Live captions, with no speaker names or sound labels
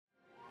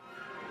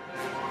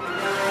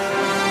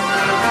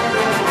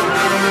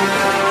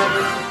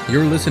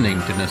You're listening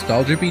to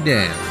Nostalgia Be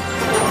Damned.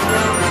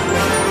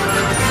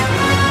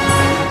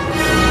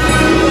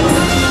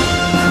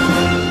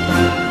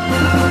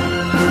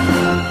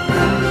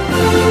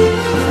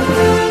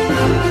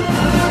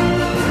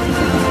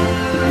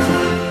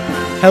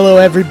 Hello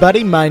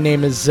everybody, my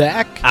name is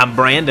Zach. I'm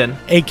Brandon.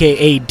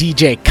 AKA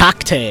DJ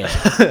Cocktail.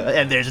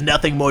 And there's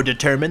nothing more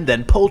determined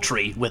than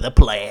poultry with a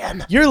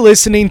plan. You're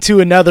listening to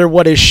another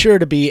what is sure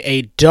to be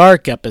a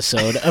dark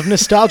episode of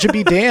Nostalgia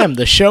Be Damned,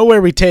 the show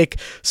where we take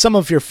some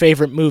of your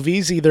favorite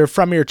movies, either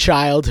from your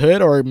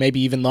childhood or maybe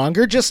even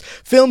longer, just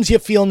films you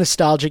feel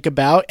nostalgic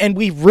about, and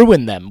we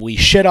ruin them. We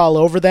shit all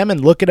over them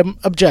and look at them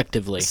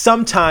objectively.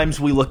 Sometimes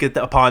we look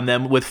upon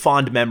them with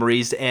fond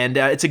memories, and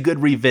it's a good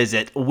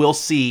revisit. We'll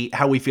see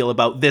how we feel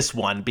about this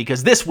one,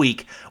 because this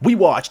week we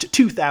watched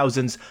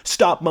 2000's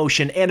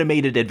stop-motion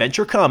animated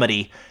adventure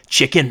comedy,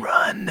 Chicken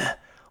Run.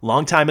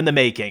 Long time in the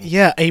making.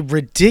 Yeah, a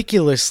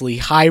ridiculously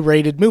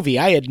high-rated movie.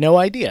 I had no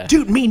idea.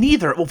 Dude, me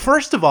neither. Well,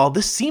 first of all,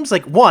 this seems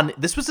like, one,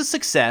 this was a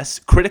success,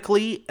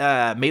 critically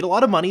made a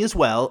lot of money as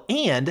well,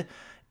 and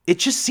it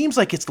just seems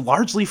like it's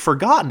largely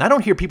forgotten. I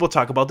don't hear people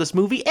talk about this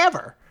movie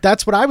ever.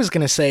 That's what I was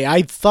going to say.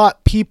 I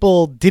thought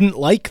people didn't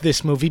like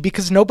this movie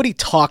because nobody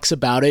talks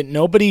about it.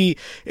 Nobody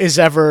is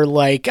ever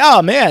like,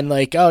 oh man,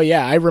 like, oh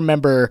yeah, I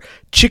remember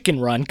Chicken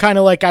Run, kind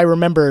of like I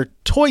remember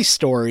Toy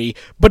Story,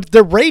 but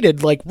they're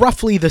rated like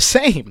roughly the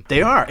same.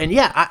 They are. And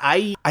yeah,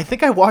 I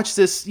think I watched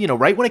this,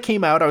 right when it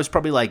came out. I was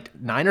probably like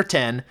 9 or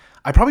 10.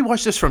 I probably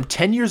watched this from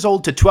 10 years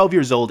old to 12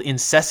 years old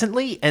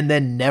incessantly, and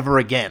then never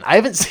again. I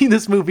haven't seen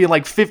this movie in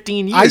like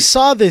 15 years. I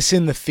saw this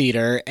in the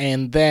theater,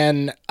 and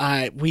then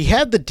we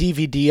had the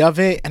DVD of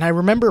it, and I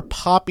remember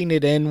popping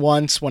it in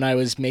once when I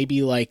was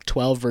maybe like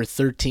 12 or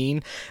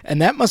 13,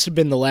 and that must have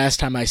been the last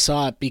time I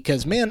saw it,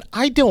 because, man,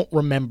 I don't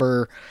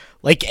remember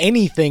like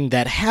anything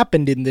that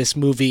happened in this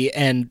movie,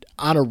 and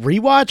on a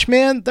rewatch,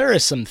 man, there are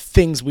some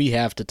things we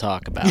have to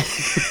talk about.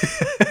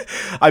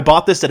 I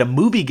bought this at a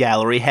movie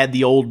gallery, had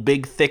the old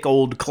big thick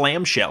old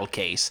clamshell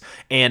case,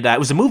 and it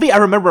was a movie I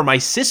remember my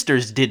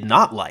sisters did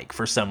not like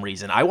for some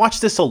reason. I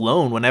watched this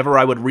alone whenever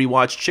I would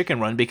rewatch Chicken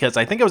Run because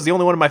I think I was the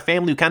only one in my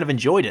family who kind of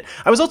enjoyed it.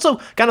 I was also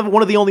kind of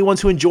one of the only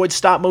ones who enjoyed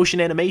stop motion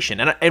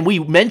animation, and we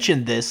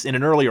mentioned this in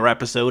an earlier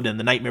episode in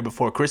The Nightmare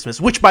Before Christmas,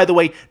 which, by the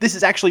way, this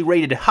is actually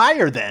rated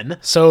higher than.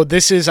 So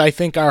this is, I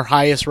think, our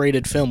highest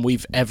rated film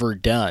we've ever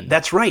done.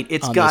 That's right.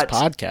 It's on got this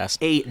podcast.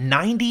 A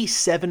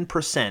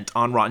 97%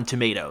 on Rotten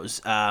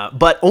Tomatoes,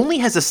 but only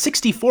has a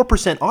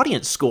 64%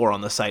 audience score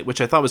on the site,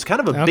 which I thought was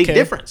kind of a big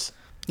difference.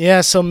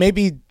 Yeah, so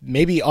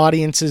maybe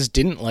audiences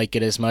didn't like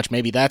it as much.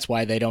 Maybe that's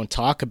why they don't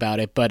talk about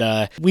it.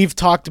 But we've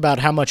talked about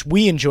how much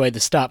we enjoy the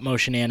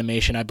stop-motion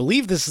animation. I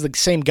believe this is the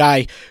same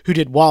guy who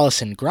did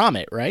Wallace and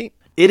Gromit, right?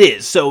 It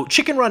is. So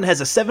Chicken Run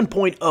has a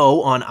 7.0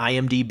 on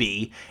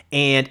IMDb,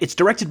 and it's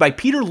directed by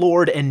Peter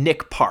Lord and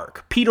Nick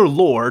Park. Peter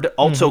Lord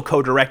also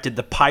co-directed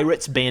The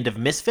Pirates Band of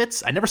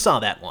Misfits. I never saw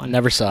that one.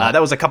 Never saw it.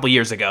 That was a couple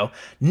years ago.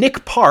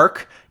 Nick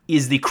Park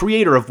is the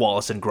creator of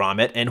Wallace and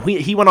Gromit, and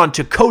he went on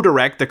to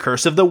co-direct The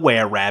Curse of the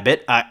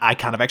Were-Rabbit. I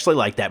kind of actually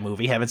like that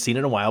movie. Haven't seen it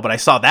in a while, but I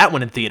saw that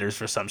one in theaters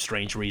for some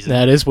strange reason.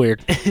 That is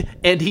weird.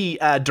 And he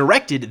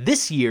directed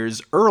this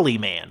year's Early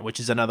Man,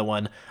 which is another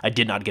one I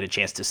did not get a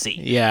chance to see.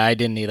 Yeah, I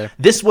didn't either.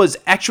 This was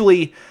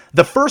actually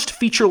the first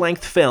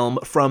feature-length film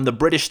from the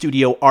British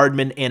studio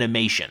Aardman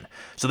Animation.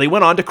 So they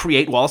went on to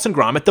create Wallace and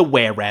Gromit, the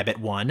Were-Rabbit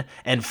one,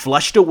 and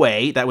Flushed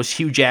Away. That was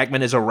Hugh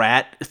Jackman as a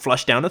rat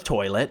flushed down a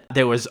toilet.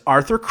 There was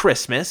Arthur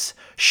Christmas,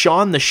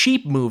 Shaun the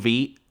Sheep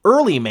movie,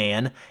 Early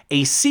Man,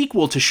 a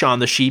sequel to Shaun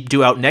the Sheep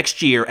due out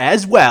next year,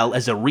 as well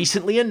as a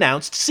recently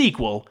announced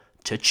sequel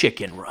to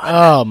Chicken Run.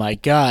 Oh my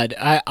God.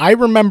 I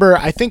remember,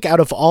 I think out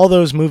of all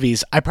those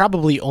movies, I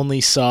probably only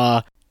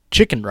saw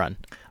Chicken Run.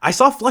 I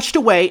saw Flushed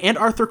Away and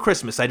Arthur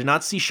Christmas. I did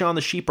not see Shaun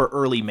the Sheep or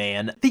Early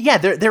Man. Yeah,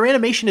 their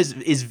animation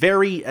is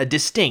very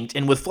distinct,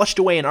 and with Flushed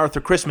Away and Arthur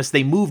Christmas,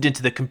 they moved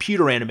into the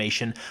computer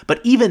animation, but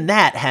even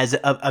that has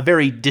a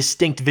very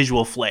distinct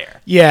visual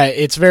flair. Yeah,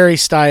 it's very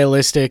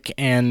stylistic,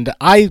 and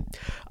I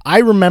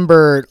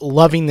remember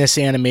loving this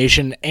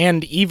animation,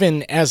 and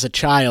even as a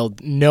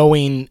child,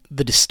 knowing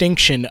the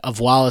distinction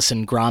of Wallace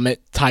and Gromit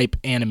type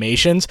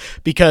animations,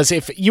 because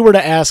if you were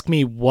to ask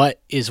me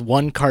what is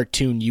one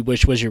cartoon you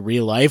wish was your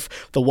real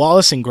life, the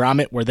Wallace and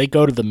Gromit where they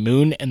go to the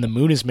moon and the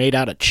moon is made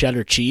out of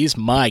cheddar cheese,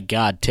 my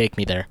God, take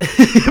me there.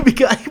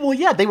 Well,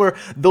 yeah,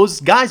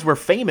 those guys were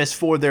famous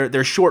for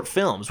their short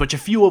films, which a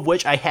few of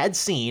which I had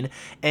seen,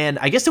 and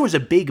I guess there was a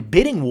big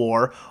bidding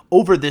war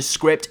over this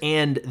script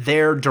and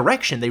their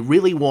direction. They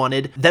really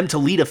wanted them to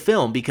lead a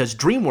film because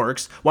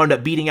DreamWorks wound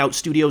up beating out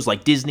studios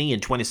like Disney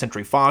and 20th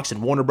Century Fox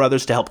and Warner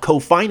Brothers to help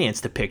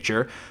co-finance the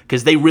picture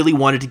because they really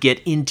wanted to get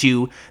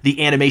into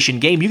the animation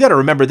game. You got to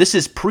remember, this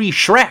is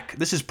pre-Shrek.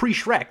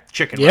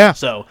 Chicken Run.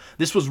 So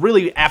this was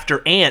really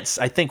after Ants,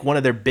 I think, one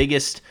of their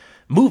biggest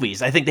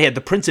movies. I think they had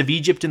The Prince of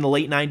Egypt in the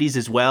late 90s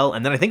as well,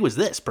 and then I think it was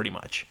this, pretty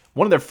much.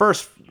 one of their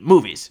first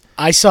movies.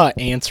 I saw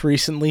Ants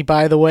recently,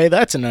 by the way.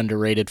 That's an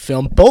underrated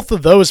film. Both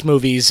of those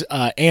movies,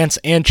 Ants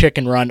and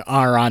Chicken Run,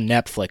 are on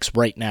Netflix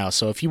right now.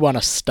 So if you want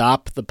to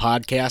stop the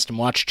podcast and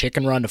watch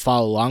Chicken Run to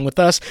follow along with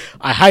us,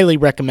 I highly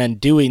recommend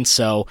doing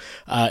so,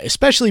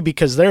 especially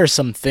because there are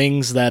some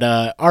things that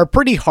are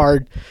pretty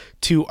hard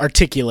to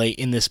articulate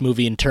in this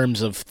movie in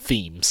terms of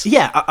themes.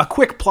 Yeah, a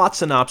quick plot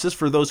synopsis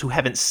for those who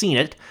haven't seen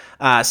it.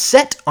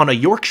 Set on a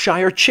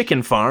Yorkshire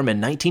chicken farm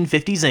in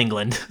 1950s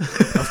England.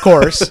 Of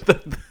course.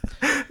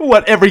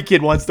 What every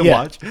kid wants to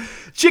watch.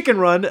 Chicken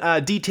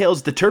Run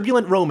details the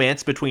turbulent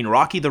romance between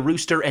Rocky the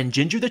Rooster and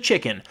Ginger the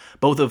Chicken,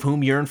 both of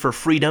whom yearn for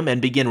freedom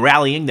and begin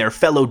rallying their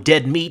fellow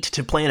dead meat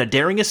to plan a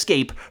daring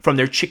escape from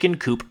their chicken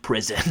coop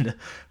prison.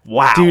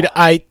 Wow. Dude,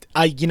 I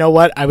you know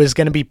what? I was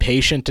going to be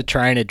patient to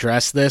try and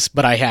address this,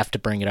 but I have to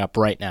bring it up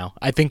right now.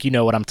 I think you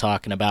know what I'm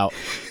talking about.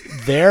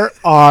 There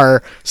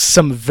are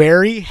some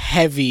very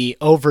heavy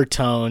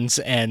overtones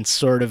and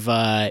sort of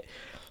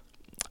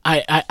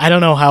I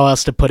don't know how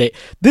else to put it.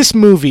 This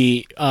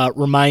movie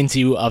reminds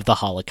you of the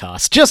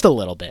Holocaust, just a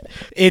little bit.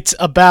 It's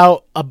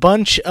about a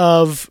bunch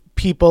of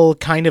people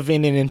kind of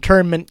in an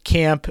internment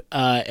camp,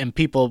 and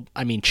people,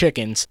 I mean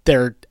chickens,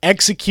 they're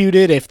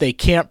executed if they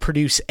can't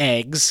produce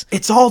eggs.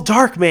 It's all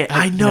dark, man.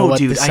 I know,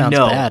 dude. This sounds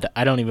bad.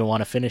 I don't even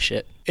want to finish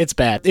it. It's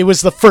bad. It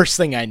was the first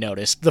thing I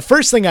noticed. The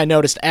first thing I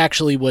noticed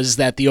actually was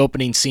that the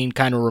opening scene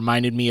kind of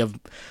reminded me of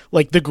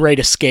like The Great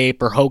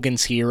Escape or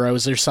Hogan's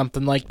Heroes or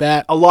something like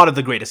that. A lot of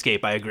The Great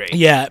Escape, I agree.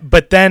 Yeah,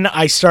 but then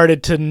I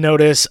started to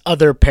notice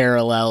other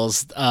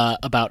parallels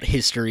about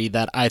history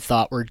that I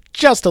thought were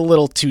just a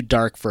little too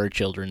dark for a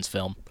children's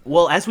film.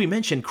 Well, as we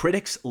mentioned,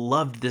 critics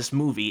loved this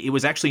movie. It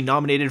was actually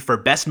nominated for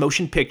Best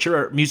Motion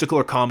Picture, Musical,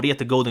 or Comedy at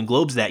the Golden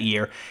Globes that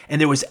year,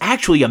 and there was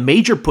actually a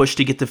major push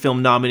to get the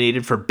film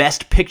nominated for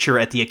Best Picture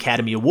at the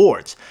Academy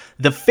Awards.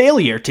 The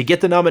failure to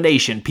get the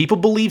nomination, people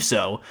believe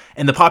so,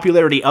 and the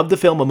popularity of the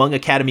film among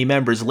Academy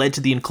members led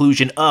to the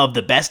inclusion of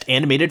the Best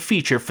Animated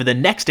Feature for the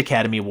next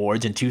Academy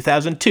Awards in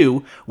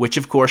 2002, which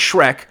of course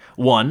Shrek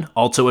won,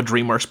 also a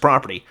DreamWorks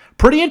property.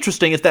 Pretty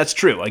interesting if that's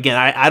true. Again,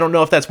 I don't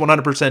know if that's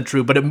 100%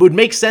 true, but it would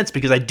make sense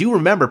because I do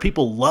remember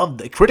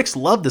critics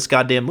loved this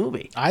goddamn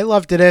movie. I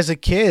loved it as a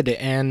kid,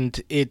 and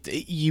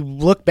you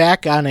look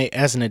back on it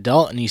as an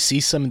adult and you see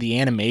some of the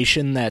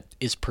animation that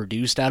is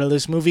produced out of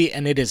this movie,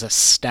 and it is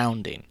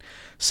astounding.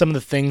 Some of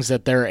the things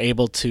that they're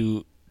able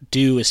to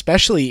do,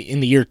 especially in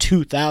the year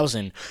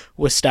 2000,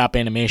 with stop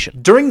animation.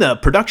 During the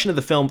production of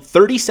the film,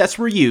 30 sets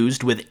were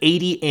used with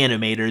 80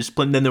 animators,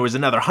 and then there was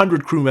another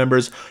 100 crew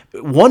members.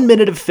 1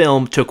 minute of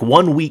film took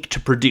 1 week to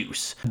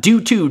produce.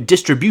 Due to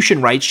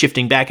distribution rights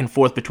shifting back and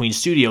forth between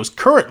studios,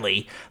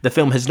 currently, the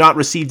film has not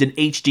received an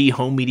HD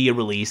home media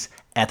release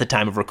at the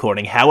time of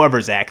recording. However,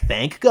 Zach,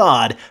 thank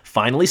God,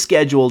 finally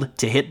scheduled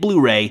to hit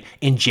Blu-ray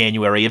in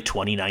January of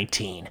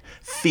 2019.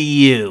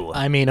 Phew.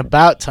 I mean,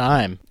 about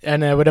time.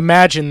 And I would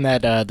imagine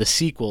that the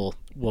sequel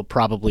will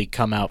probably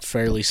come out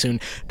fairly soon.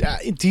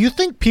 Do you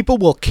think people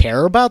will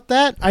care about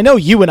that? I know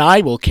you and I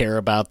will care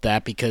about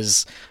that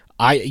because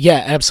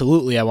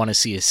absolutely, I want to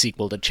see a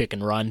sequel to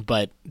Chicken Run,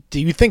 but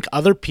do you think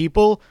other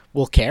people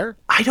will care?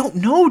 I don't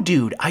know,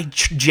 dude. I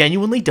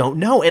genuinely don't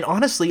know. And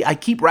honestly, I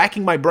keep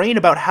racking my brain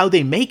about how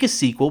they make a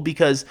sequel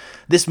because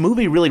this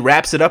movie really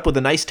wraps it up with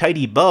a nice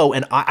tidy bow,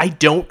 and I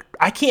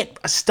can't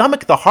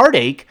stomach the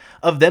heartache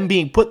of them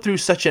being put through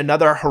such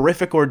another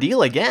horrific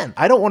ordeal again.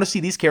 I don't want to see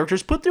these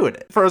characters put through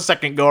it for a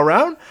second go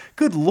around.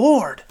 Good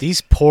Lord.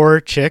 These poor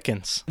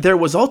chickens. There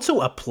was also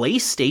a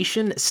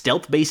PlayStation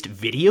stealth-based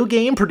video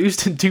game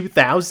produced in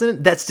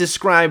 2000 that's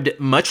described,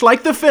 much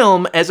like the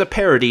film, as a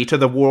parody to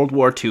the World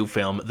War II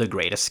film The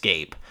Great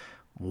Escape.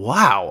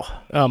 Wow.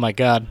 Oh my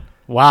God.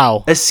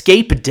 Wow.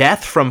 Escape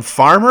death from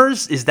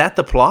farmers? Is that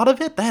the plot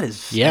of it? That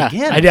is,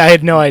 again, I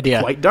had no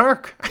idea. Quite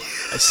dark.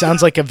 It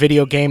sounds like a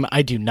video game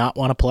I do not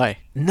want to play.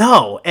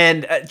 No,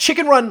 and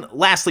Chicken Run,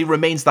 lastly,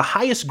 remains the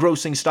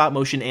highest-grossing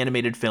stop-motion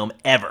animated film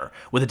ever,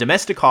 with a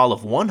domestic haul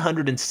of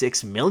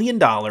 $106 million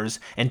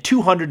and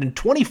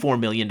 $224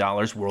 million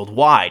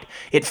worldwide.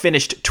 It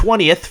finished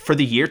 20th for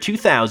the year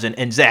 2000,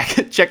 and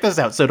Zach, check this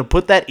out. So to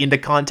put that into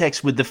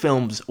context with the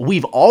films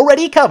we've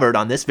already covered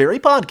on this very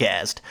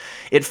podcast,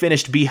 it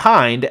finished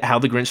behind How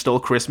the Grinch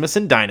Stole Christmas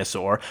and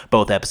Dinosaur.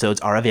 Both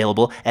episodes are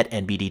available at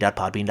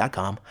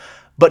nbd.podbean.com.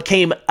 But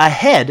came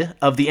ahead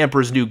of The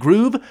Emperor's New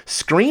Groove,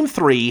 Scream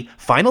 3,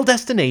 Final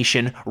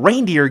Destination,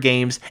 Reindeer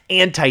Games,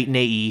 and Titan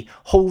AE.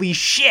 Holy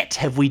shit,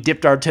 have we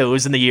dipped our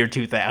toes in the year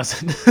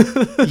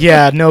 2000.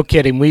 Yeah, no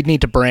kidding. We'd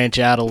need to branch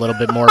out a little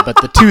bit more, but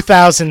the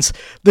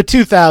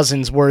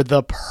 2000s were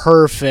the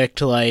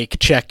perfect,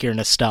 check your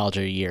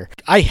nostalgia year.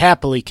 I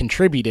happily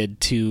contributed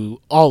to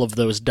all of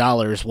those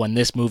dollars when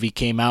this movie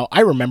came out.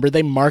 I remember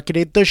they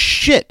marketed the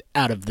shit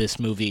out of this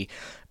movie.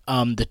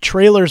 The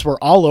trailers were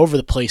all over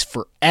the place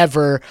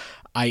forever.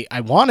 I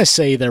want to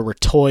say there were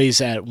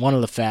toys at one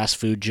of the fast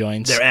food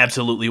joints. There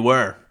absolutely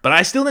were. But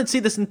I still didn't see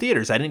this in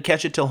theaters. I didn't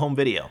catch it till home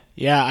video.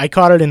 Yeah, I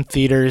caught it in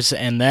theaters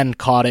and then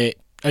caught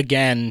it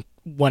again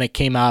when it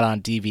came out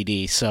on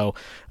DVD. So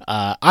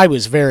I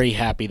was very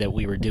happy that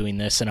we were doing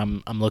this, and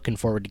I'm looking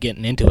forward to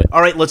getting into it.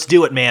 All right, let's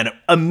do it, man.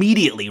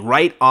 Immediately,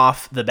 right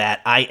off the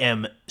bat, I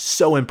am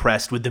so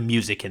impressed with the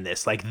music in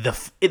this. Like, the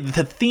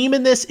theme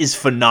in this is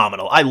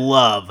phenomenal. I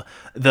love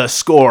the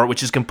score,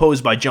 which is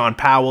composed by John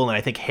Powell and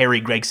I think Harry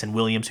Gregson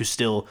Williams, who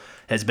still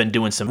has been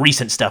doing some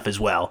recent stuff as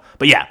well.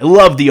 But yeah, I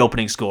love the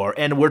opening score.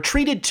 And we're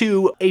treated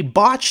to a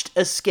botched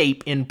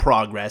escape in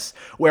progress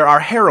where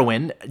our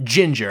heroine,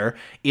 Ginger,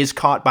 is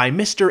caught by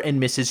Mr.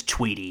 and Mrs.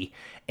 Tweedy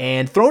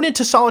and thrown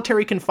into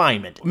solitary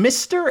confinement.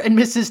 Mr. and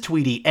Mrs.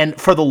 Tweedy, and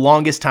for the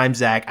longest time,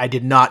 Zach, I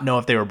did not know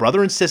if they were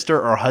brother and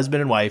sister or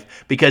husband and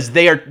wife, because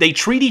they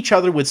treat each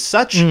other with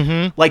such,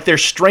 like they're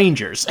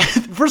strangers.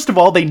 First of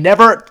all, they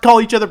never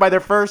call each other by their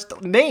first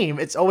name.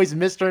 It's always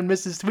Mr. and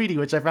Mrs. Tweedy,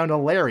 which I found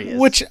hilarious.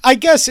 Which I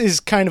guess is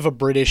kind of a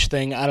British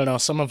thing. I don't know,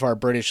 some of our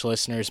British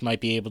listeners might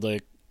be able to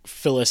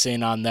fill us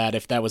in on that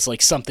if that was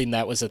like something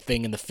that was a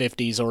thing in the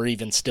 50s or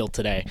even still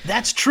today.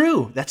 That's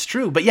true.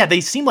 But yeah,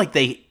 they seem like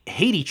they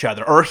hate each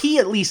other, or he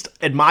at least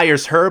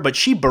admires her, but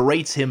she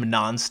berates him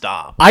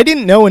nonstop. I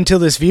didn't know until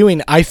this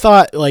viewing. I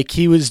thought like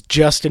he was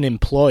just an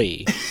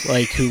employee,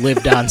 like who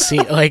lived on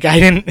scene. Like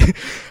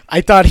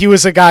I thought he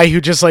was a guy who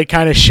just like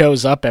kind of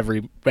shows up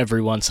every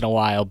once in a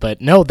while,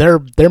 but no, they're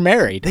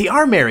married. They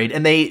are married,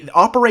 and they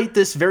operate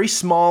this very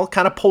small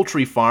kind of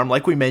poultry farm,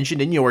 like we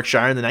mentioned, in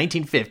Yorkshire in the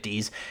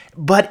 1950s,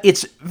 but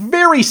it's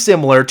very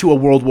similar to a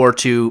World War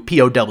II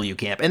POW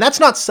camp, and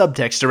that's not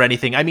subtext or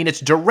anything. I mean, it's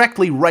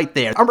directly right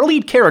there. Our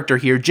lead character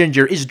here,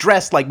 Ginger, is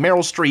dressed like Meryl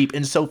Streep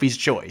in Sophie's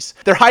Choice.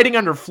 They're hiding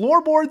under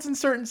floorboards in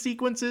certain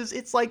sequences.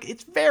 It's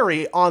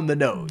very on the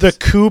nose. The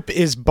coop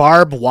is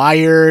barbed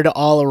wired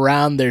all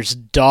around. There's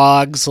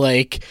dogs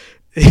like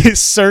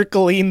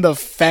circling the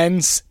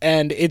fence,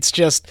 and it's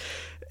just,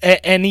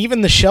 and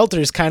even the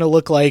shelters kind of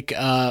look like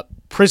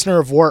prisoner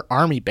of war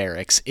army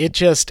barracks.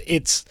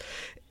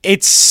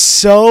 It's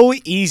so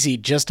easy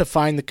just to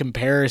find the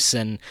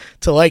comparison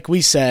to, like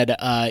we said,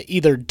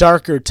 either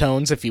darker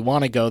tones if you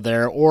want to go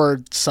there, or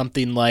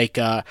something like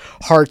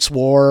Heart's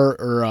War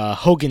or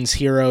Hogan's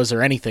Heroes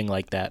or anything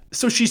like that.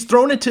 So she's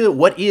thrown into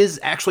what is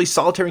actually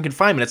solitary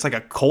confinement. It's like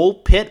a coal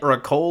pit or a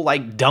coal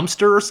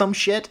dumpster or some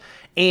shit.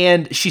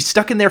 And she's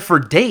stuck in there for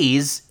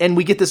days, and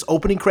we get this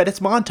opening credits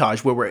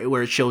montage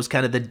where it shows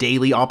kind of the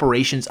daily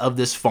operations of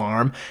this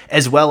farm,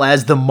 as well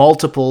as the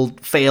multiple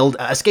failed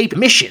escape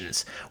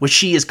missions, which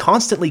she is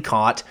constantly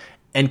caught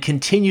and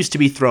continues to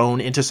be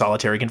thrown into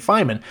solitary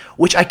confinement,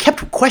 which I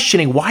kept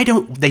questioning, why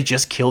don't they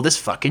just kill this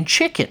fucking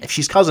chicken? If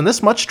she's causing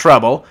this much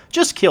trouble,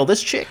 just kill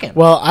this chicken.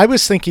 Well, I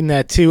was thinking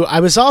that too. I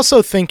was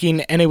also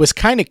thinking, and it was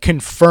kind of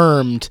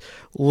confirmed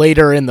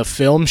later in the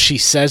film, she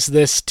says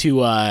this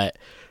to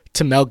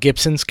Mel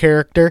Gibson's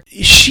character.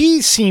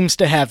 She seems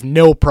to have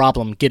no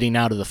problem getting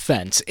out of the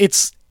fence.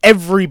 It's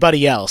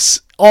everybody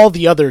else, all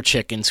the other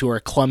chickens, who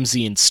are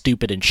clumsy and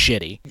stupid and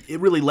shitty. It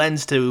really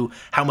lends to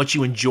how much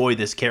you enjoy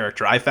this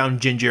character. I found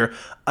Ginger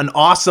an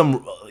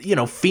awesome,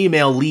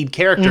 female lead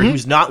character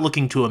who's not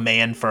looking to a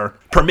man for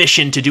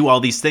permission to do all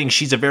these things.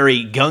 She's a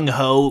very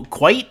gung-ho,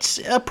 quite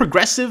a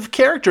progressive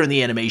character in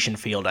the animation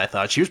field, I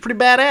thought. She was pretty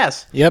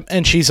badass. Yep,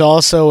 and she's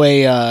also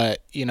a,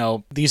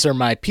 these are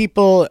my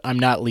people, I'm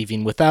not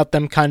leaving without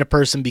them kind of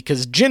person,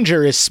 because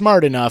Ginger is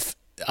smart enough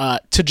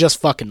to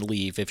just fucking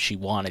leave if she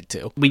wanted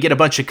to. We get a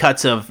bunch of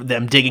cuts of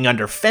them digging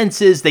under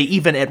fences. They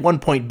even at one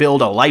point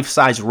build a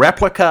life-size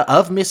replica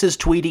of Mrs.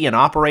 Tweedy and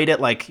operate it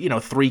like,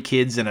 3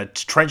 kids in a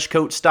trench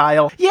coat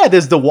style. Yeah,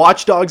 there's the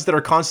watchdogs that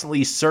are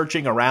constantly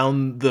searching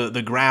around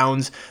the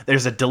grounds.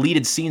 There's a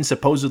deleted scene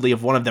supposedly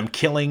of one of them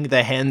killing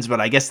the hens, but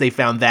I guess they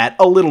found that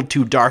a little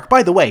too dark.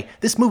 By the way,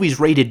 this movie's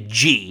rated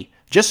G.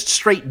 Just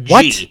straight G.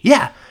 What?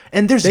 Yeah.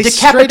 And there's they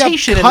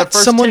decapitation in the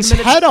first 10 minutes. They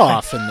cut someone's head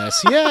off in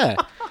this, yeah.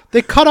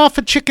 They cut off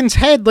a chicken's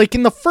head,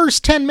 in the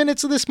first 10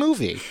 minutes of this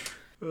movie.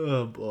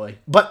 Oh, boy.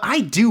 But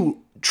I do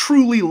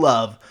truly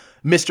love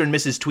Mr. and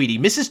Mrs. Tweedy.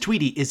 Mrs.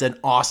 Tweedy is an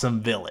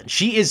awesome villain.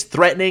 She is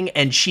threatening,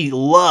 and she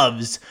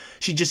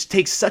just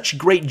takes such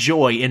great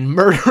joy in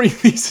murdering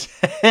these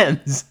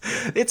hens.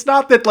 It's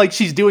not that,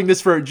 she's doing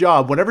this for a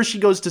job. Whenever she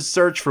goes to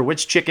search for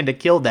which chicken to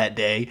kill that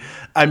day,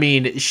 I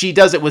mean, she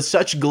does it with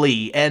such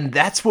glee, and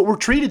that's what we're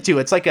treated to.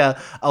 It's like a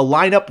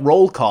lineup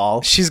roll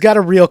call. She's got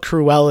a real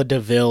Cruella de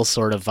Vil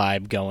sort of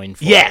vibe going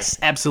for her. Yes,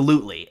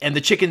 absolutely. And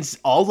the chickens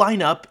all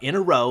line up in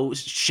a row,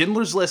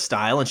 Schindler's List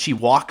style, and she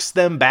walks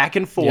them back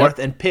and forth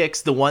and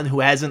picks the one who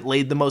hasn't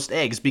laid the most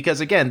eggs. Because,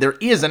 again, there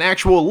is an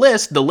actual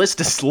list. The list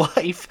is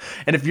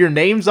life, and if your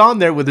name's on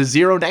there with a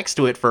 0 next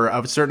to it for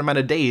a certain amount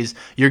of days,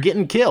 you're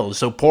getting killed.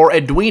 So poor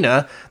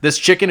Edwina, this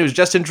chicken who's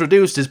just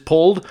introduced, is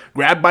pulled,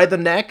 grabbed by the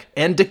neck,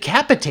 and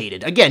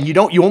decapitated. Again,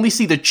 you only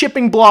see the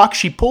chipping block.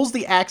 She pulls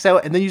the axe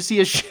out, and then you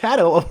see a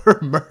shadow of her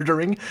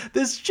murdering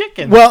this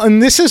chicken. Well,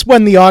 and this is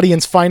when the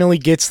audience finally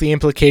gets the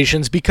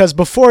implications, because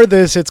before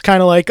this, it's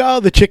kind of like, oh,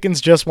 the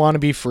chickens just want to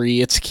be free.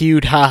 It's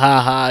cute, ha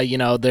ha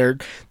ha.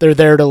 They're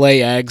there to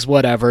lay eggs,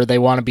 whatever. They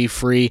want to be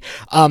free.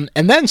 And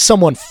then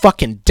someone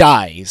fucking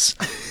dies.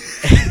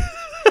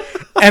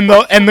 and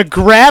the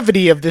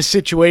gravity of this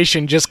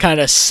situation just kind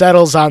of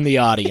settles on the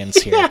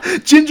audience here. Yeah,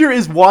 Ginger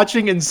is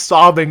watching and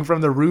sobbing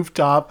from the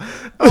rooftop.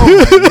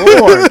 Oh my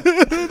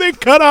lord. They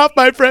cut off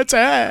my friend's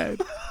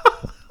head.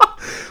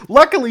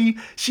 Luckily,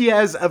 she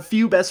has a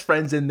few best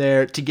friends in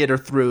there to get her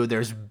through.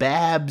 There's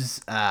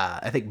Babs,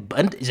 I think,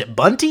 is it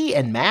Bunty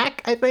and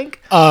Mac, I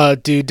think?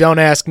 Dude, don't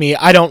ask me.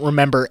 I don't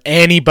remember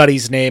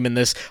anybody's name in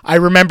this. I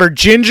remember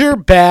Ginger,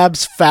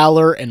 Babs,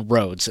 Fowler, and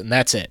Rhodes, and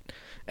that's it.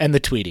 And the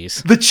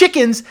Tweeties. The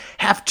chickens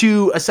have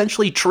to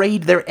essentially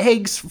trade their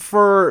eggs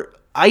for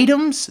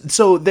items.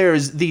 So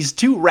there's these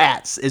two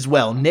rats as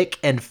well, Nick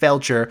and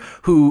Felcher,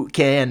 who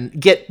can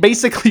get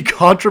basically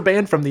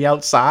contraband from the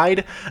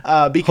outside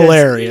because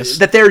hilarious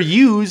that they're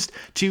used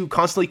to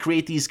constantly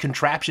create these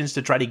contraptions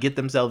to try to get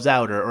themselves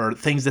out or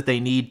things that they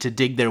need to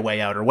dig their way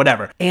out or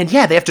whatever. And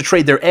yeah, they have to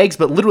trade their eggs,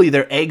 but literally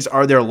their eggs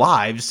are their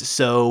lives.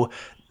 So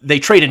they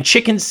trade in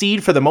chicken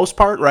seed for the most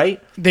part, right?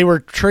 They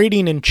were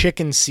trading in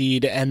chicken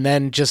seed, and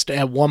then just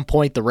at one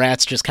point, the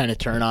rats just kind of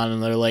turn on,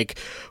 and they're like,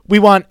 we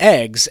want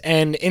eggs.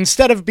 And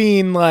instead of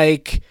being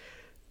like,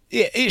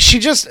 she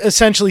just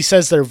essentially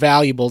says they're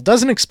valuable,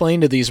 doesn't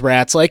explain to these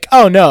rats, like,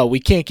 oh, no, we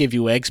can't give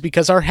you eggs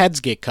because our heads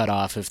get cut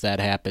off if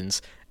that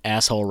happens.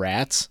 Asshole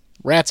rats.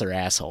 Rats are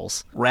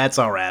assholes. Rats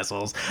are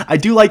assholes. I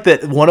do like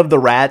that one of the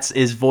rats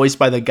is voiced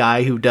by the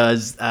guy who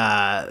does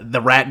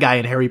the rat guy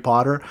in Harry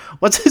Potter.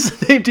 What's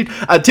his name, dude?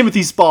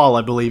 Timothy Spall,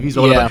 I believe. He's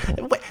one of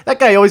them. That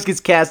guy always gets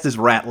cast as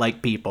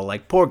rat-like people.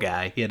 Like, poor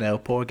guy,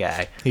 poor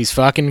guy. He's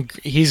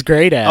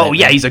great at it. Oh,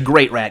 yeah, he's a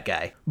great rat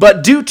guy.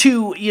 But due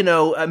to,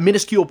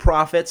 minuscule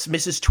profits,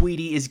 Mrs.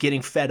 Tweedy is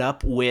getting fed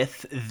up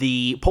with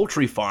the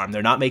poultry farm.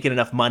 They're not making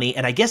enough money,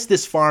 and I guess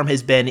this farm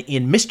has been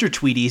in Mr.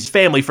 Tweedy's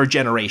family for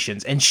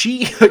generations, and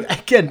she,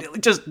 again,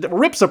 just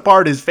rips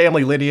apart his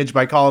family lineage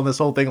by calling this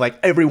whole thing like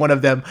every one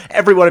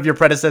of your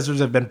predecessors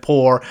have been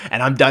poor,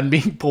 and I'm done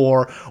being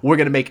poor. We're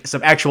going to make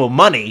some actual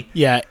money.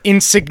 Yeah,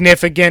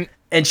 insignificant.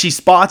 And she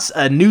spots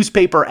a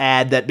newspaper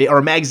ad or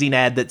a magazine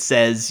ad that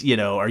says,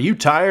 are you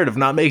tired of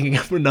not making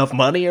enough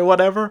money or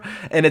whatever?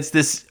 And it's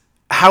this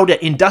how to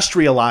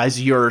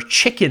industrialize your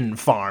chicken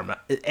farm.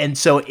 And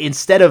so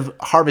instead of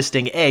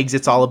harvesting eggs,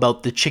 it's all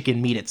about the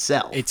chicken meat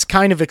itself. It's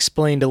kind of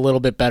explained a little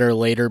bit better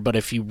later, but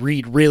if you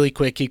read really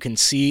quick, you can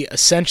see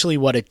essentially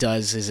what it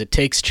does is it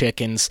takes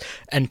chickens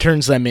and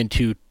turns them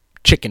into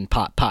chicken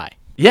pot pie.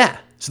 Yeah.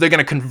 So they're going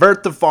to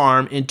convert the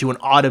farm into an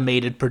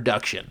automated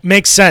production.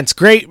 Makes sense.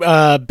 Great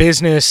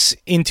business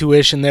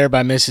intuition there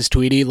by Mrs.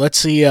 Tweedy. Let's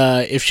see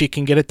if she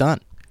can get it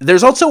done.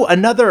 There's also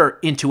another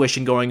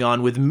intuition going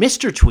on with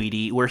Mr.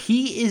 Tweedy, where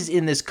he is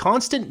in this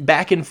constant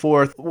back and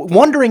forth,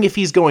 wondering if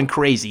he's going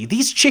crazy.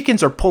 These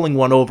chickens are pulling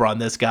one over on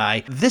this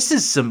guy. This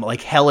is some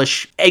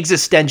hellish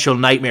existential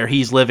nightmare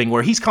he's living,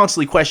 where he's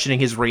constantly questioning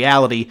his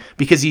reality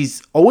because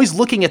he's always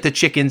looking at the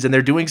chickens and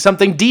they're doing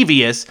something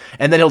devious,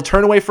 and then he'll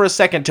turn away for a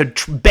second to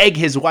beg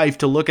his wife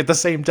to look at the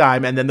same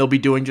time, and then they'll be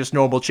doing just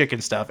normal chicken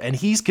stuff. And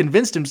he's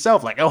convinced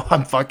himself, oh,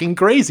 I'm fucking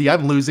crazy.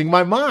 I'm losing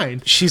my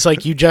mind. She's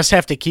like, you just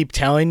have to keep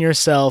telling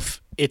yourself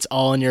it's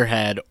all in your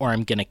head or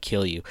I'm gonna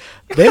kill you.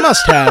 They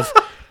must have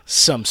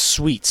some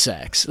sweet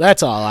sex.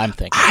 That's all I'm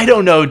thinking. I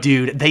don't know,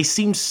 dude. They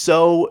seem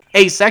so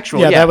asexual.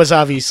 Yeah, that was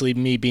obviously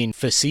me being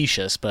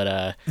facetious,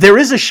 but there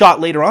is a shot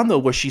later on though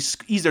where she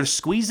either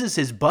squeezes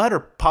his butt or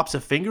pops a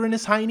finger in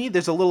his hiney.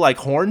 There's a little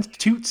horn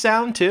toot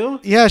sound too.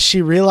 Yeah,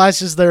 she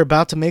realizes they're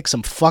about to make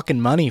some fucking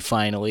money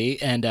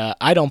finally, and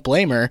I don't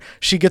blame her.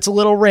 She gets a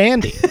little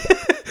randy.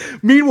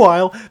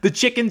 Meanwhile, the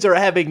chickens are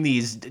having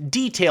these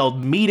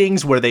detailed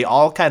meetings where they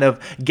all kind of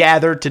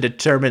gather to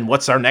determine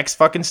what's our next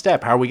fucking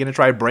step. How are we going to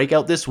try to break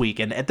out this week?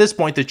 And at this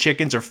point, the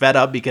chickens are fed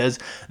up because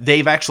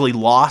they've actually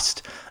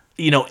lost,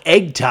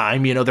 egg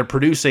time. They're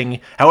producing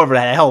however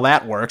the hell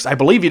that works. I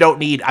believe you don't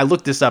need, I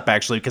looked this up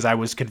actually because I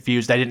was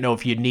confused. I didn't know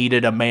if you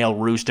needed a male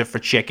rooster for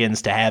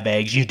chickens to have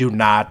eggs. You do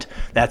not.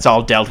 That's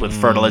all dealt with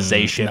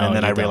fertilization. No, and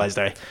then I realized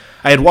I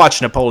had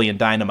watched Napoleon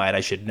Dynamite.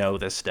 I should know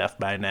this stuff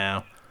by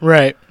now.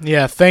 Right.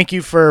 Yeah. Thank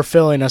you for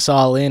filling us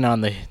all in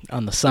on the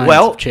science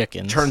of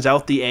chickens. Turns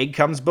out the egg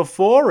comes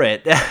before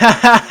it.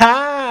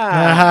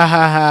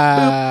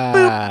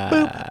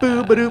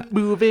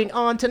 Moving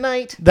on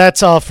tonight.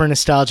 That's all for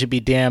Nostalgia Be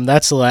Damned.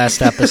 That's the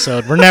last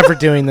episode. We're never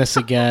doing this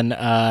again.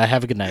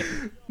 Have a good night.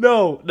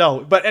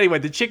 No. But anyway,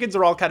 the chickens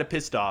are all kind of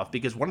pissed off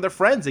because one of their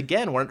friends,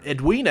 again,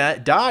 Edwina,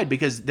 died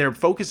because they're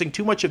focusing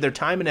too much of their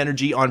time and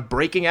energy on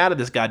breaking out of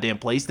this goddamn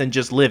place than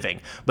just living.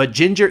 But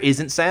Ginger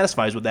isn't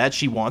satisfied with that.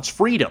 She wants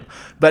freedom.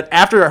 But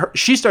after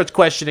she starts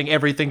questioning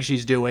everything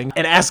she's doing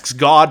and asks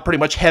God, pretty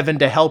much heaven,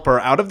 to help her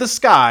out of the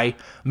sky,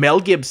 Mel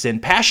Gibson,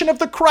 Passion of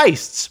the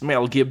Christs,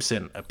 Mel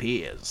Gibson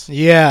appears.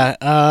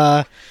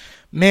 Yeah,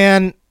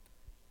 man.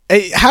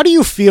 How do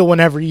you feel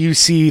whenever you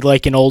see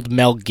an old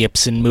Mel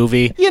Gibson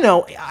movie?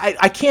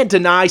 I can't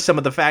deny some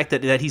of the fact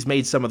that he's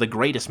made some of the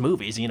greatest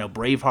movies.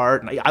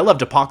 Braveheart. And I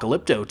loved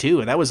Apocalypto too,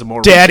 and that was a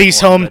more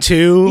Daddy's Home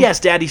 2. Yes,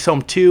 Daddy's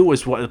Home 2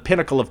 was the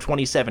pinnacle of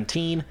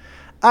 2017.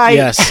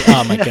 Yes.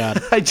 Oh my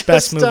God.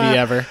 Best movie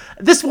ever.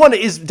 This one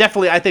is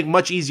definitely, I think,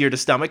 much easier to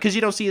stomach because you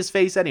don't see his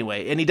face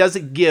anyway, and he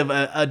doesn't give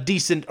a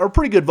decent or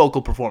pretty good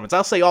vocal performance.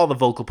 I'll say all the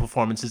vocal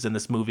performances in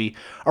this movie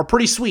are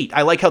pretty sweet.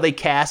 I like how they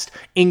cast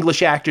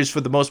English actors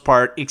for the most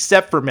part,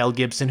 except for Mel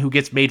Gibson, who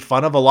gets made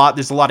fun of a lot.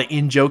 There's a lot of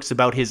in-jokes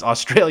about his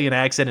Australian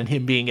accent and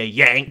him being a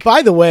Yank.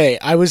 By the way,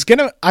 I was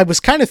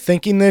kind of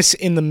thinking this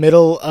in the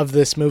middle of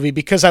this movie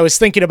because I was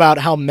thinking about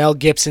how Mel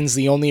Gibson's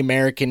the only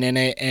American in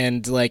it,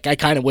 and like I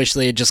kind of wish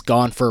they had just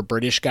gone for a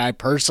British guy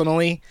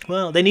personally.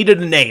 Well, they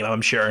needed a name,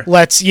 I'm sure.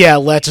 Let's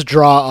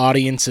draw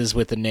audiences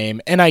with a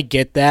name, and I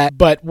get that.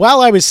 But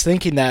while I was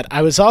thinking that,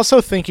 I was also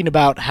thinking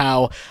about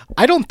how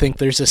I don't think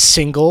there's a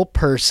single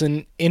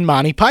person in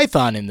Monty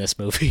Python in this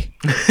movie.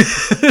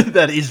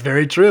 That is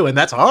very true, and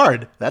that's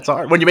hard. That's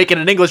hard when you're making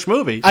an English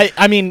movie.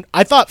 I mean,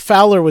 I thought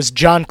Fowler was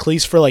John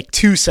Cleese for like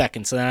 2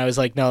 seconds, and then I was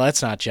like, no,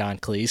 that's not John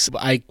Cleese.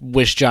 I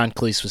wish John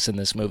Cleese was in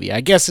this movie,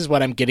 I guess is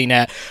what I'm getting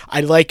at.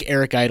 I'd like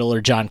Eric Idle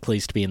or John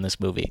Cleese to be in this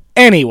movie.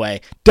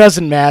 Anyway,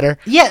 doesn't matter.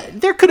 Yeah,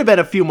 there could have been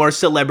a few more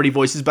celebrity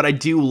voices, but I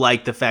do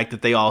like the fact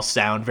that they all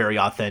sound very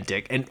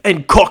authentic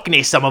and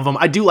Cockney, some of them.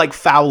 I do like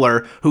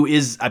Fowler, who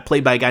is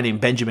played by a guy named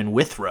Benjamin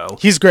Withrow.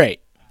 He's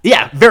great.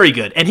 Yeah, very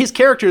good. And his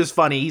character is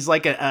funny. He's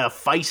like a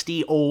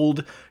feisty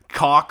old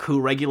cock who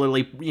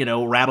regularly,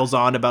 rattles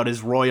on about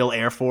his Royal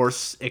Air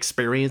Force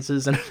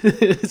experiences, and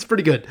it's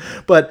pretty good.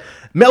 But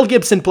Mel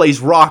Gibson plays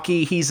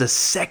Rocky. He's a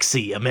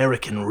sexy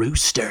American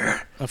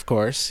rooster. Of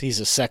course, he's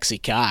a sexy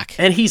cock.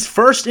 And he's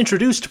first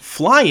introduced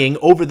flying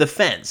over the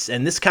fence,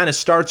 and this kind of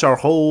starts our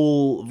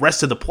whole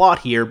rest of the plot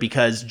here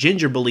because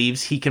Ginger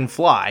believes he can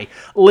fly.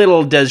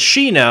 Little does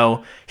she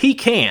know he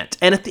can't.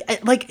 And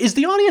is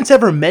the audience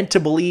ever meant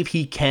to believe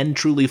he can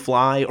truly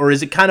fly, or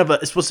is it kind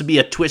of supposed to be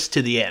a twist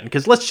to the end?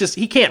 Because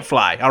he can't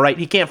fly, all right?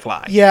 He can't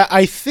fly. Yeah,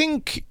 I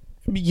think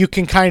you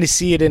can kind of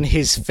see it in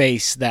his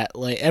face that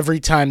like every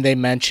time they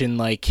mention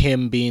like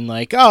him being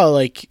like, oh,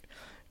 like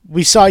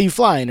we saw you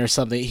flying or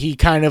something, he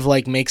kind of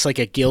like makes like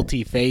a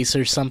guilty face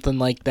or something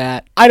like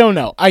that. I don't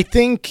know. I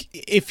think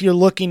if you're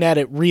looking at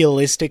it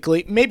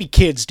realistically, maybe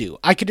kids do.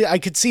 I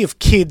could see if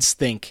kids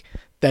think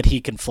that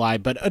he can fly,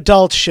 but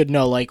adults should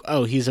know like,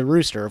 oh, he's a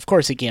rooster. Of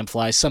course he can't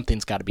fly.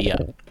 Something's got to be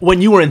up.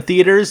 When you were in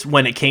theaters,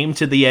 when it came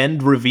to the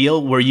end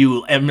reveal, were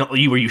you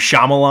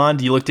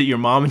Shyamalan? You looked at your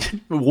mom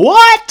and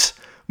what?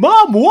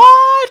 Mom,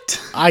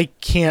 what? I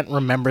can't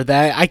remember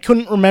that. I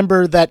couldn't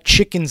remember that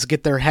chickens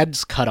get their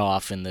heads cut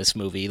off in this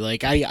movie.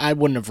 Like, I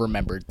wouldn't have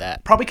remembered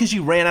that. Probably because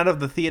you ran out of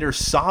the theater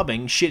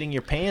sobbing, shitting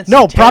your pants.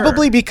 No,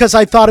 probably because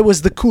I thought it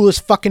was the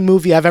coolest fucking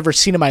movie I've ever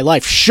seen in my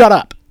life. Shut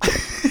up.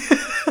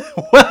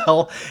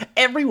 Well,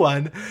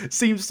 everyone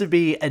seems to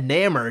be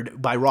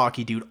enamored by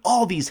Rocky, dude.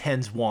 All these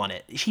hens want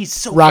it. He's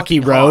so Rocky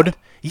Road? Hot.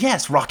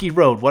 Yes, Rocky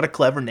Road. What a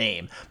clever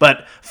name.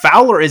 But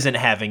Fowler isn't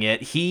having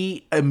it.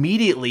 He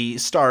immediately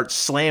starts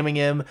slamming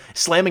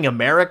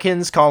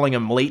Americans, calling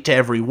them late to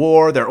every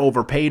war. They're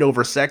overpaid,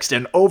 oversexed,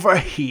 and over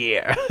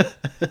here.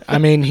 I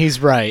mean, he's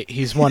right.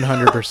 He's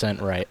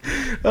 100% right.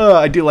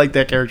 I do like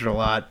that character a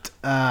lot.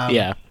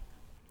 Yeah.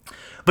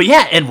 But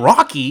yeah, and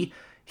Rocky,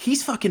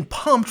 he's fucking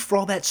pumped for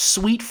all that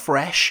sweet,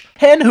 fresh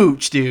hen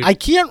hooch, dude. I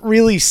can't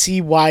really see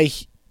why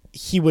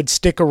he would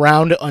stick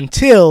around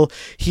until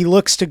he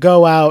looks to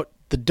go out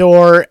the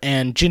door,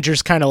 and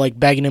Ginger's kind of like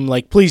begging him,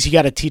 like, please, you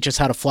got to teach us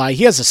how to fly.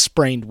 He has a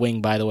sprained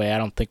wing, by the way. I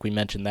don't think we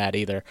mentioned that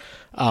either,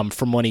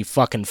 from when he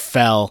fucking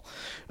fell.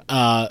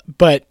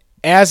 But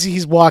as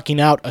he's walking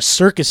out, a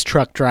circus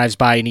truck drives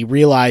by, and he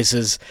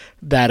realizes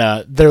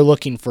that they're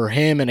looking for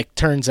him, and it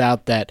turns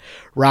out that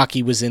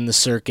Rocky was in the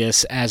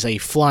circus as a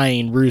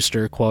flying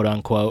rooster, quote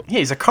unquote. Yeah,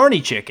 he's a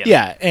carny chicken.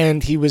 Yeah,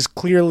 and he was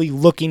clearly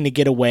looking to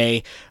get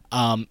away.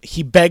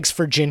 He begs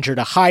for Ginger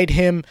to hide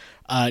him.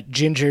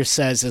 Ginger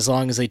says as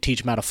long as they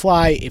teach him how to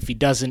fly, if he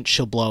doesn't,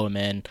 she'll blow him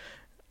in.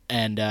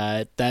 And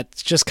that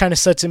just kind of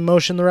sets in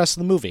motion the rest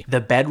of the movie.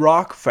 The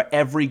bedrock for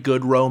every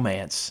good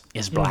romance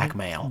is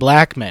blackmail.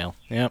 Blackmail,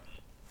 yep.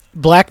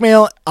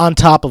 Blackmail on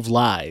top of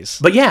lies.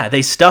 But yeah,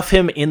 they stuff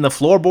him in the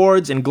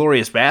floorboards in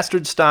Glorious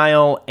Bastard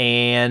style,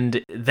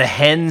 and the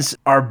hens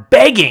are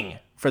begging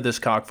for this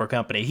cock for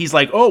company. He's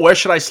like, oh, where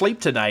should I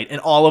sleep tonight?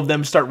 And all of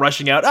them start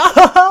rushing out.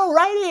 Oh,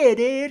 right here,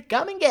 dude.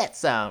 Come and get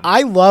some.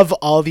 I love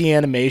all the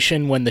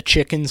animation when the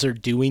chickens are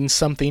doing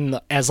something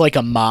as like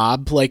a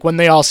mob. Like when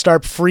they all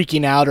start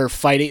freaking out or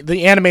fighting.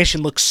 The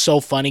animation looks so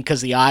funny because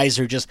the eyes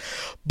are just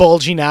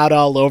bulging out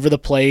all over the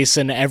place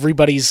and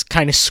everybody's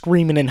kind of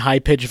screaming in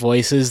high-pitched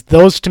voices.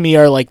 Those to me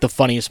are like the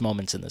funniest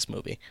moments in this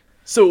movie.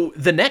 So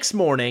the next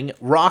morning,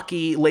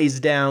 Rocky lays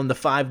down the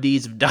 5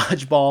 Ds of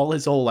dodgeball,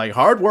 his whole like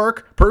hard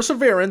work,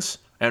 perseverance,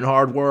 and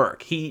hard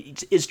work. He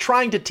is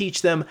trying to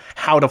teach them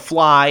how to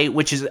fly,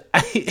 which is,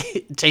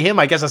 to him,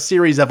 I guess, a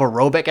series of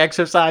aerobic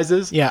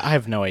exercises. Yeah, I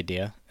have no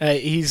idea.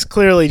 He's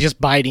clearly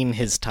just biding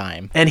his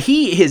time. And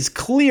he is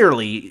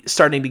clearly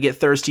starting to get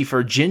thirsty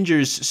for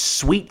Ginger's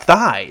sweet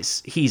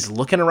thighs. He's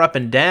looking her up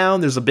and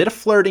down. There's a bit of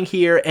flirting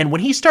here. And when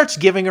he starts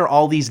giving her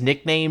all these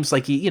nicknames,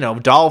 like,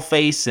 doll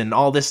face and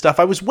all this stuff,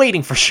 I was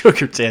waiting for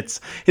Sugar Tits,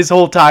 his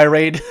whole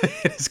tirade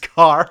in his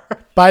car.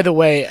 By the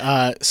way,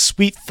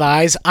 sweet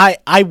thighs,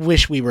 I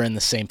wish we were in the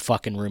same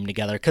fucking room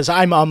together, because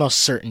I'm almost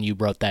certain you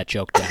wrote that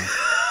joke down.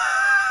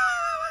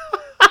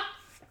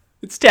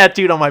 It's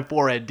tattooed on my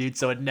forehead, dude,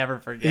 so I'd never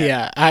forget.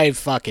 Yeah, I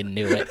fucking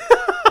knew it.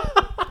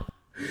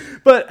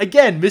 But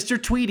again,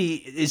 Mr. Tweety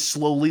is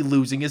slowly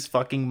losing his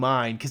fucking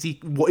mind because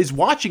he is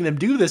watching them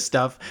do this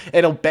stuff,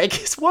 and he'll beg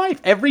his wife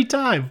every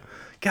time.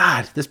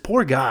 God, this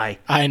poor guy.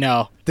 I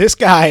know. This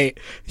guy,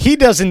 he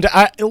doesn't...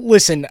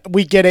 listen,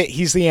 we get it.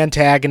 He's the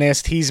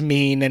antagonist. He's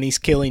mean, and he's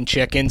killing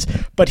chickens.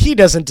 But he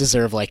doesn't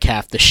deserve, like,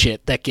 half the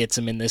shit that gets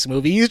him in this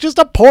movie. He's just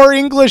a poor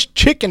English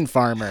chicken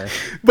farmer.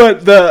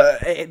 But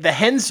the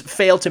hens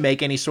fail to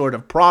make any sort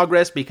of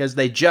progress because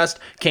they just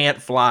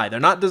can't fly. They're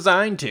not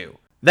designed to.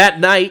 That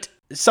night,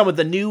 some of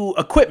the new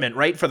equipment,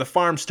 right, for the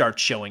farm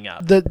starts showing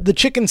up. The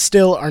chickens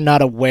still are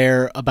not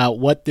aware about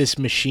what this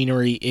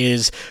machinery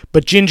is,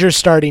 but Ginger's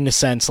starting to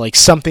sense like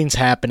something's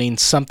happening,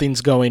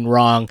 something's going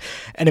wrong.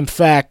 And in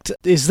fact,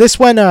 is this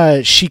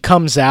when she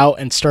comes out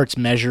and starts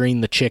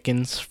measuring the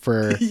chickens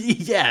for...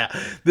 Yeah,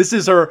 this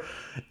is her...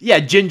 Yeah,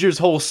 Ginger's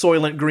whole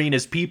Soylent Green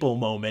is people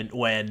moment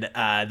when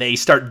they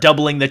start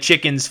doubling the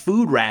chickens'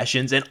 food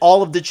rations and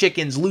all of the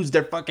chickens lose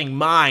their fucking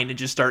mind and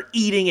just start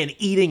eating and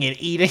eating and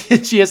eating.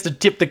 And she has to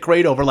tip the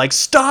crate over like,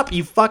 stop,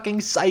 you fucking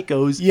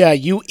psychos. Yeah,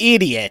 you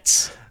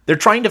idiots. They're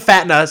trying to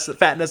fatten us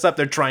up.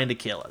 They're trying to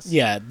kill us.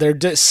 Yeah,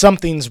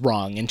 something's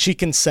wrong, and she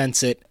can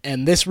sense it,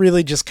 and this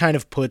really just kind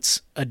of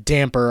puts a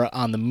damper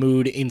on the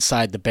mood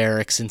inside the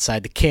barracks,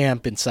 inside the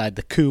camp, inside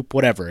the coop,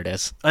 whatever it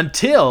is.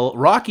 Until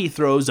Rocky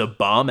throws a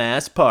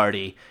bomb-ass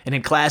party, and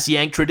in class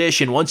Yank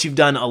tradition, once you've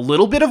done a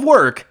little bit of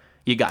work,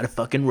 you gotta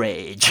fucking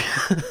rage.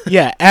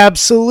 Yeah,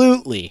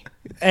 absolutely.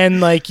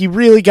 And, like, you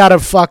really gotta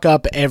fuck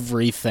up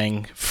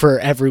everything for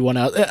everyone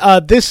else.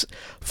 This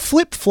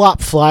Flip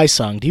Flop Fly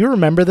song, do you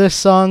remember this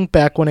song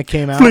back when it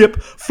came out?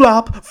 Flip,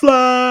 flop,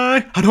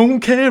 fly, I don't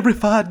care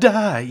if I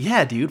die.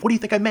 Yeah, dude, what do you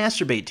think I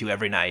masturbate to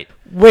every night?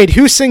 Wait,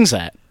 who sings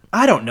that?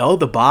 I don't know,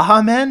 the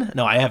Baha Men?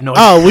 No, I have no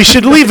idea. Oh, we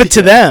should leave it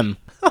to them.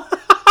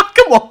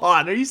 Come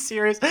on, are you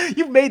serious?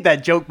 You've made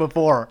that joke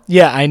before.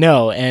 Yeah, I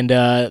know,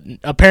 and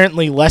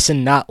apparently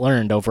lesson not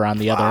learned over on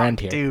the other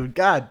end here. Dude,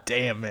 god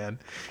damn, man.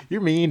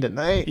 You're mean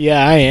tonight.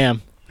 Yeah, I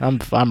am.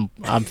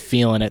 I'm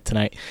feeling it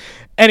tonight.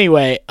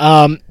 Anyway,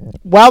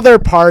 while they're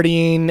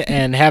partying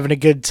and having a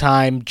good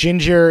time,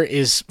 Ginger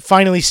is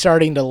finally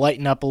starting to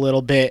lighten up a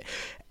little bit,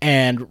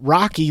 and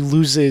Rocky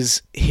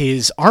loses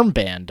his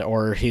armband,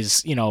 or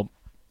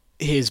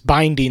his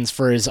bindings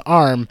for his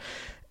arm.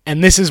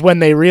 And this is when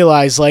they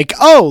realize, like,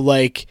 oh,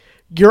 like,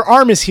 your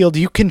arm is healed.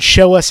 You can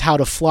show us how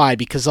to fly,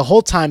 because the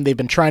whole time they've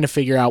been trying to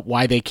figure out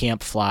why they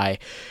can't fly.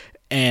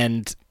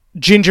 And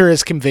Ginger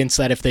is convinced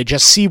that if they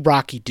just see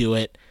Rocky do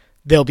it,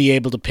 they'll be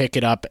able to pick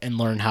it up and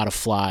learn how to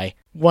fly.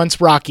 Once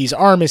Rocky's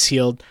arm is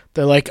healed,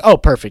 they're like, oh,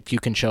 perfect, you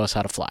can show us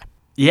how to fly.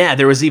 Yeah,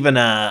 there was even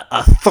a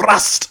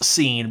thrust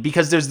scene,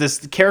 because there's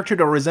this character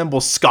that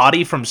resembles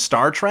Scotty from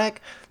Star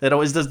Trek that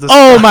always does this.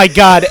 Oh my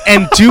god,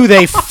 and do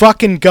they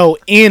fucking go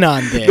in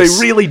on this?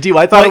 They really do.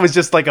 I thought it was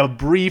just like a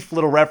brief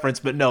little reference,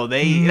 but no,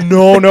 they...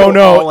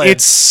 No.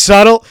 It's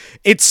subtle.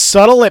 It's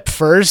subtle at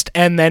first,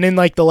 and then in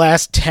like the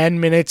last 10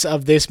 minutes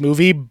of this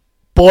movie,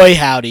 boy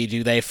howdy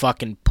do they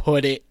fucking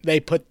they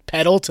put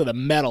pedal to the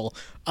metal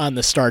on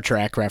the Star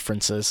Trek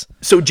references.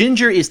 So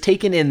Ginger is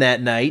taken in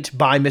that night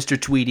by Mr.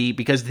 Tweety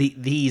because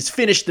he's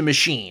finished the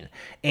machine,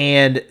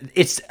 and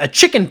it's a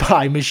chicken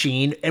pie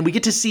machine, and we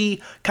get to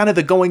see kind of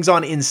the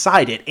goings-on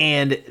inside it,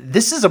 and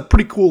this is a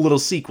pretty cool little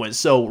sequence.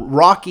 So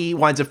Rocky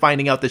winds up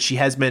finding out that she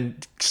has been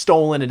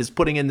stolen and is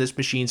putting in this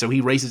machine, so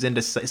he races in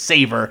to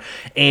save her,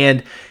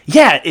 and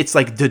yeah, it's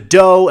like the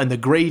dough and the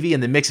gravy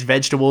and the mixed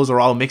vegetables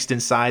are all mixed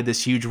inside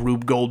this huge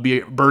Rube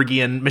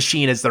Goldbergian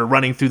machine as they're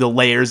running through the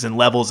layers and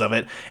levels of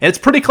it, and it's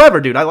pretty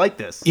clever, dude. I like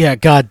this. Yeah,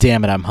 god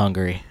damn it, I'm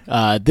hungry.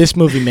 This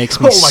movie makes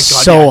me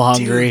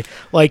hungry. Dude.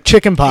 Like,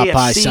 chicken pot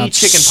pie sounds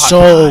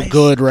so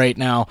good right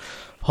now.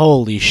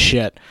 Holy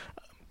shit.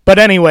 But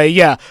anyway,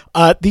 yeah,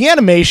 the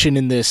animation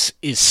in this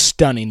is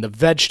stunning. The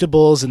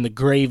vegetables and the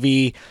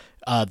gravy,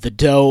 the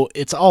dough,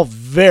 it's all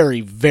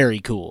very, very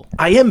cool.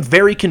 I am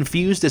very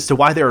confused as to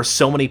why there are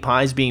so many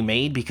pies being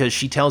made, because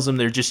she tells them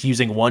they're just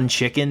using one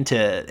chicken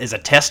as a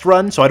test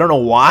run, so I don't know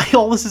why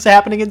all this is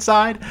happening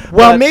inside.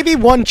 Well, maybe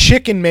one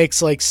chicken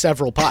makes like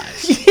several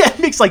pies. Yeah, it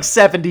makes like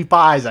 70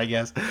 pies, I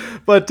guess.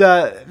 But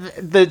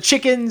the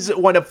chickens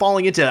wind up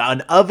falling into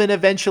an oven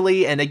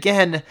eventually, and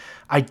again,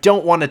 I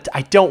don't want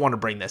to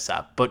bring this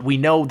up, but we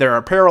know there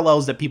are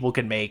parallels that people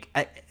can make.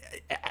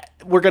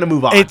 We're going to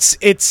move on.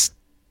 It's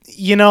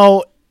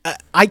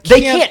I can't.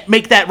 They can't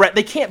make that.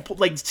 They can't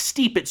like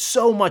steep it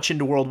so much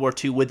into World War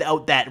II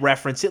without that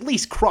reference at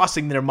least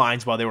crossing their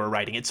minds while they were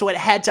writing it. So it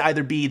had to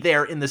either be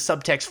there in the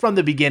subtext from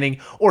the beginning,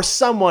 or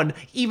someone,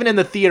 even in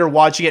the theater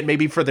watching it,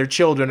 maybe for their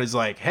children, is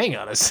like, "Hang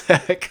on a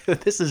sec,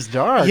 this is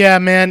dark." Yeah,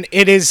 man,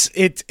 it is.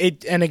 It.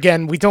 And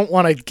again, we don't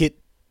want to get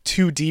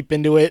too deep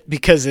into it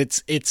because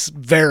it's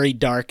very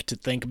dark to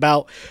think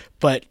about.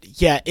 But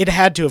yeah, it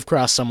had to have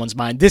crossed someone's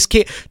mind.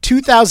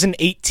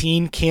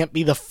 2018 can't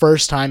be the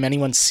first time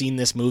anyone's seen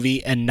this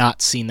movie and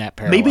not seen that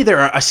parallel. Maybe there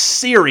are a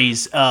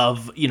series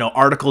of,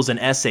 articles and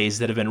essays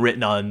that have been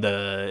written on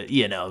the,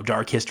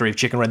 dark history of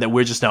Chicken Run that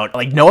we're just not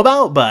know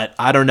about, but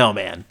I don't know,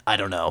 man. I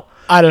don't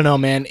know,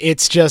 man.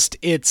 It's just,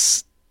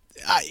 it's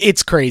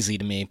crazy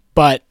to me,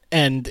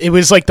 and it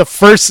was like the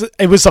first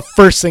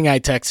thing I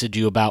texted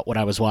you about when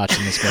I was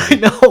watching this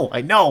movie.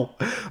 I know.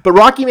 But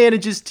Rocky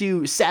manages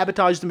to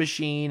sabotage the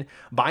machine,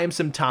 buy him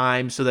some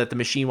time so that the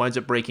machine winds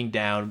up breaking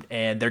down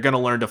and they're going to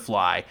learn to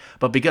fly.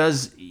 But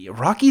because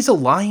Rocky's a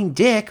lying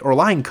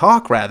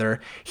cock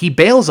rather, he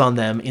bails on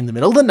them in the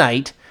middle of the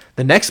night.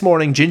 The next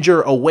morning,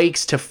 Ginger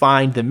awakes to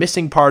find the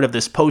missing part of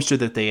this poster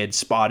that they had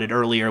spotted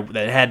earlier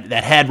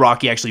that had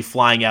Rocky actually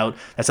flying out.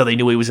 That's how they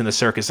knew he was in the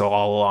circus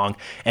all along.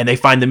 And they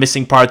find the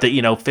missing part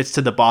that, fits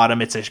to the bottom.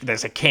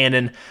 There's a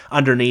cannon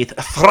underneath.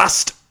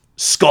 Thrust,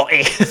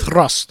 Scotty.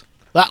 Thrust.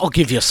 That'll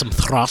give you some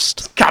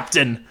thrust.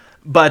 Captain.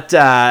 But,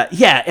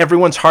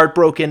 everyone's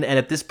heartbroken, and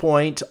at this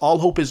point, all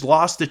hope is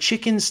lost. The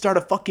chickens start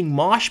a fucking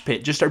mosh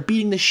pit, just start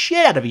beating the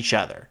shit out of each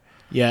other.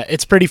 Yeah,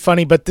 it's pretty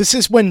funny, but this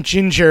is when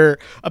Ginger,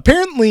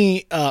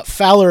 apparently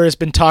Fowler has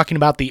been talking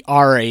about the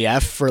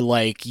RAF for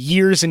like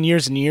years and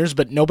years and years,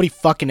 but nobody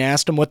fucking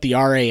asked him what the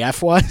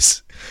RAF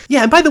was.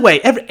 Yeah, and by the way,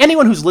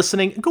 anyone who's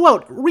listening,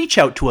 reach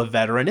out to a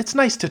veteran. It's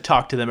nice to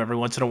talk to them every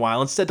once in a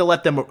while instead to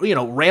let them,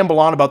 ramble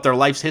on about their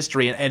life's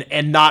history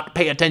and not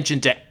pay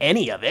attention to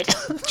any of it.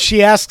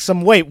 She asks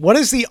him, wait, what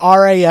does the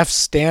RAF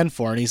stand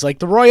for? And he's like,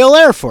 the Royal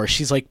Air Force.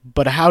 She's like,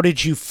 but how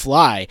did you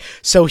fly?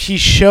 So he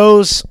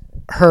shows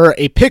her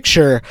a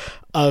picture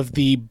of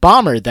the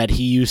bomber that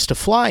he used to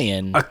fly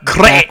in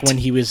back when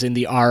he was in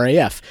the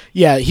RAF.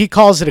 Yeah, he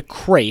calls it a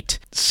crate.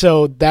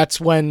 So that's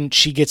when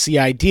she gets the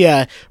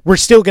idea, we're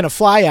still going to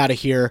fly out of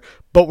here,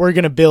 but we're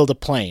going to build a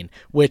plane.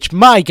 Which,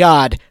 my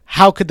God,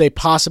 how could they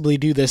possibly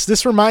do this?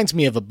 This reminds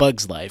me of A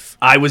Bug's Life.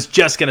 I was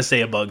just going to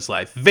say A Bug's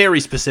Life. Very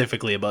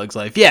specifically A Bug's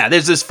Life. Yeah,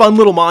 there's this fun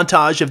little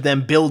montage of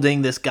them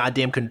building this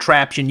goddamn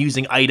contraption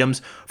using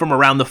items from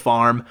around the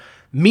farm.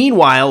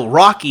 Meanwhile,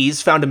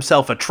 Rocky's found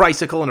himself a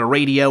tricycle and a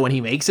radio, and he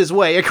makes his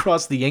way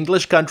across the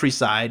English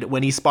countryside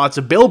when he spots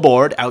a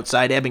billboard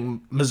outside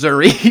Ebbing,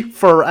 Missouri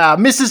for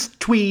Mrs.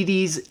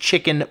 Tweedy's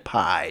Chicken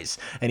Pies.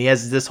 And he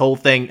has this whole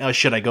thing,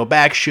 should I go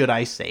back? Should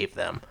I save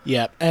them?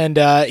 Yeah, and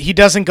he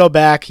doesn't go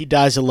back. He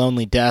dies a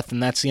lonely death,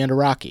 and that's the end of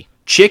Rocky.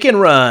 Chicken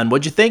Run.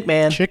 What'd you think,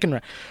 man? Chicken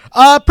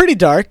Run. Pretty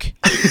dark.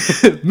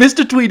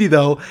 Mr. Tweedy,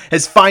 though,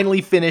 has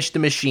finally finished the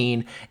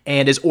machine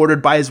and is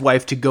ordered by his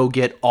wife to go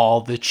get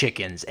all the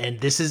chickens. And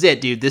this is it,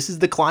 dude. This is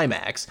the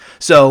climax.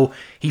 So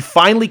he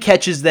finally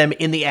catches them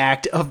in the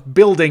act of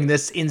building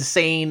this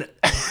insane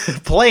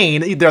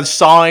plane. They're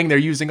sawing. They're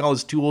using all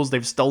his tools.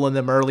 They've stolen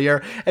them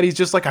earlier. And he's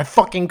just like, I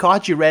fucking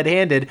caught you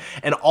red-handed.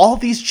 And all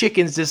these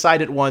chickens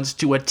decide at once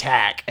to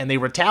attack. And they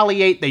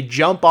retaliate. They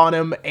jump on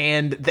him.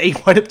 And they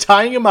wind up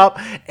tying him up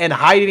and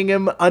hiding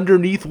him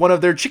underneath one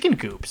of their chicken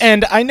coops.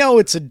 And I know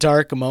it's a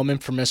dark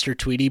moment for Mr.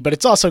 Tweedy, but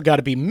it's also got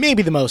to be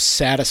maybe the most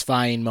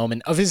satisfying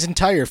moment of his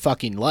entire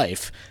fucking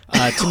life,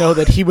 to know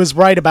that he was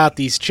right about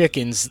these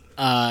chickens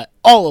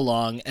all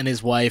along, and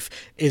his wife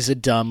is a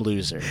dumb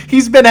loser.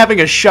 He's been having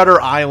a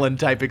Shutter Island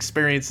type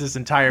experience this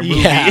entire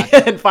movie, yeah.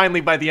 And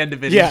finally by the end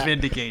of it, he's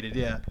vindicated,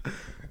 yeah.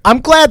 I'm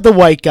glad the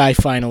white guy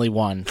finally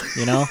won,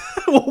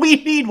 Well, we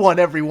need one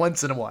every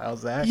once in a while,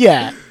 Zach.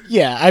 Yeah.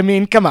 I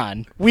mean, come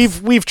on.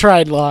 We've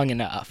tried long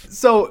enough.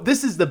 So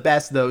this is the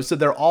best, though. So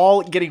they're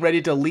all getting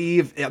ready to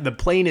leave. The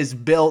plane is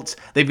built.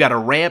 They've got a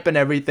ramp and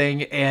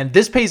everything. And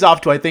this pays off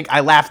to, I think,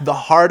 I laughed the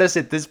hardest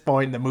at this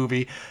point in the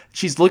movie.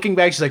 She's looking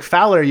back. She's like,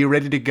 Fowler, are you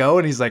ready to go?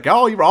 And he's like,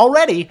 oh, you're all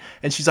ready.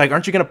 And she's like,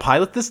 aren't you going to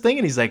pilot this thing?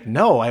 And he's like,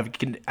 no, I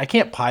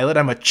can't pilot.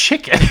 I'm a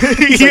chicken.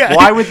 He's like,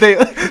 why would they?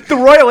 The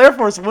Royal Air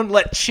Force wouldn't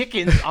let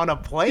chickens on a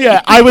plane.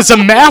 Yeah, I was a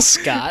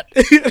mascot.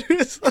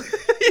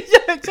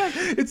 Yeah,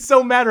 exactly. It's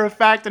so matter of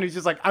fact, and he's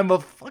just like, I'm a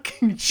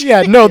fucking chicken.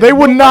 Yeah, no, they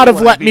would not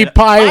have let me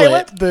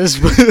pilot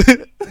this.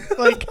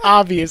 Like,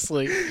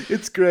 obviously.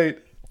 It's great.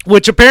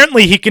 Which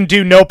apparently he can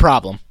do no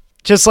problem.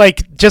 Just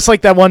like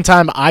that one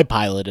time I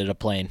piloted a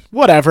plane.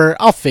 Whatever,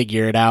 I'll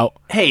figure it out.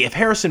 Hey, if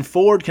Harrison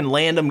Ford can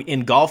land them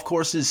in golf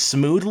courses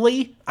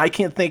smoothly, I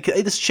can't think.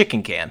 This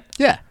chicken can.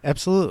 Yeah,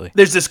 absolutely.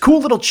 There's this cool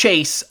little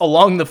chase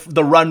along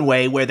the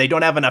runway where they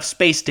don't have enough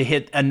space to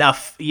hit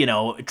enough,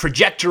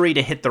 trajectory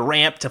to hit the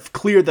ramp to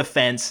clear the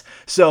fence.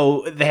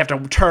 So they have to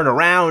turn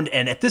around.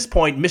 And at this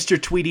point,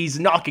 Mr. Tweety's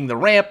knocking the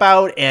ramp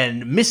out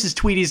and Mrs.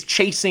 Tweety's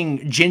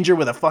chasing Ginger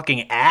with a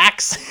fucking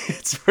axe.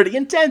 It's pretty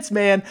intense,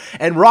 man.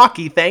 And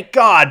Rocky, thank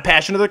God,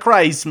 Passion of the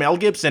Christ, Mel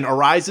Gibson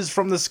arises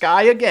from the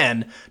sky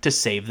again to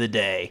save the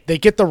day. They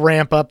get the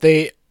ramp up.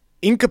 They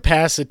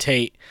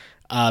incapacitate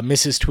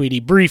Mrs. Tweety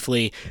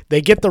briefly.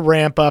 They get the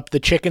ramp up, the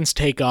chickens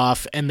take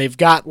off, and they've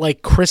got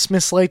like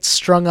Christmas lights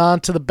strung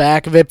onto the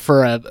back of it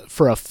for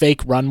a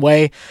fake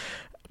runway.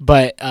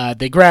 But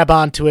they grab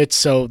onto it,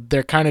 so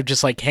they're kind of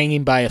just like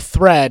hanging by a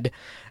thread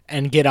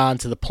and get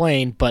onto the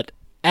plane, but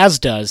as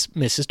does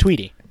Mrs.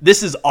 Tweety.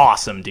 This is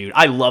awesome, dude.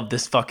 I love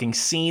this fucking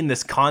scene,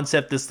 this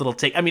concept, this little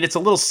take. I mean, it's a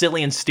little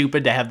silly and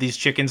stupid to have these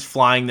chickens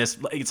flying this,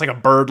 it's like a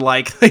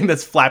bird-like thing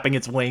that's flapping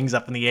its wings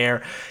up in the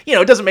air.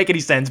 It doesn't make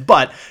any sense,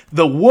 but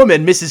the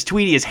woman, Mrs.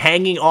 Tweety, is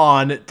hanging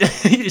on,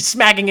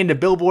 smacking into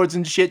billboards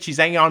and shit. She's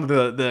hanging on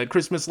to the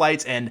Christmas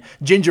lights, and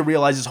Ginger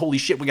realizes, holy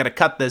shit, we gotta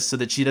cut this so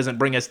that she doesn't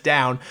bring us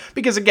down.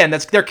 Because, again,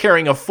 they're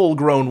carrying a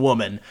full-grown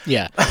woman.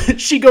 Yeah.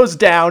 She goes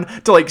down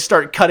to, like,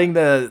 start cutting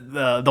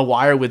the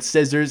wire with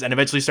scissors and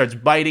eventually starts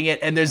biting it,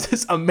 and there's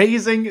this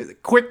amazing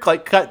quick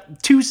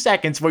cut 2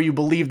 seconds where you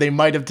believe they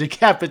might have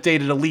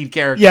decapitated a lead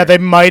character. Yeah, they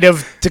might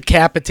have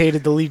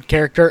decapitated the lead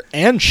character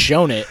and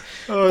shown it.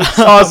 Oh, it's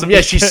awesome.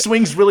 Yeah, she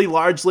swings really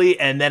largely,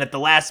 and then at the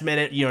last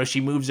minute, she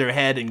moves her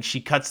head and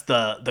she cuts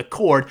the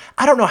cord.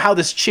 I don't know how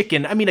this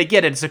chicken, I mean, I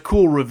get it, it's a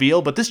cool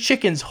reveal, but this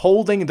chicken's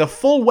holding the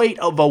full weight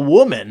of a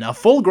woman, a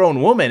full-grown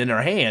woman in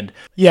her hand.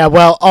 Yeah,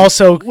 well,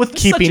 also with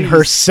keeping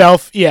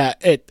herself, yeah,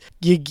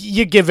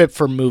 you give it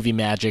for movie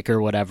magic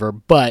or whatever,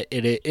 but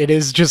it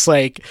is just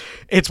like,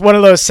 it's one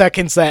of those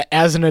seconds that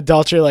as an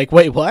adult you're like,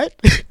 wait, what?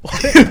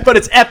 But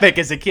it's epic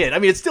as a kid. I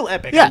mean, it's still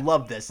epic. Yeah. I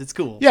love this. It's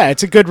cool. Yeah,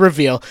 it's a good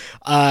reveal.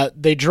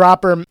 They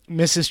drop her.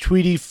 Mrs.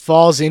 Tweety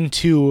falls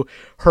into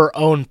her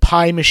own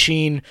pie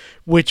machine,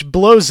 which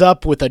blows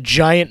up with a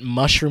giant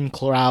mushroom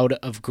cloud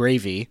of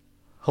gravy.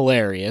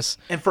 Hilarious.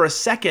 And for a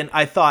second,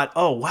 I thought,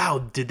 oh,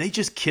 wow, did they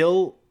just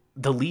kill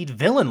the lead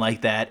villain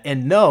like that?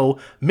 And no,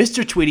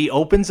 Mr. Tweety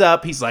opens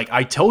up. He's like,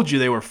 I told you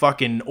they were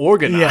fucking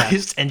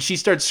organized. Yeah. And she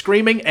starts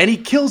screaming, and he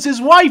kills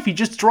his wife. He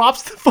just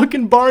drops the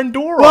fucking barn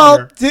door on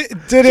her.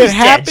 Did it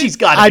happen? She's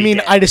gotta be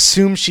dead. I'd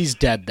assume she's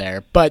dead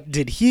there. But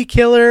did he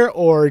kill her,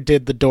 or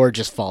did the door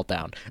just fall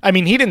down? I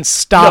mean, he didn't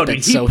stop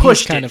it, so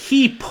he's kind of...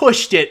 He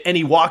pushed it, and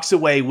he walks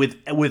away with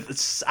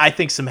I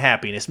think, some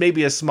happiness.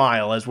 Maybe a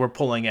smile as we're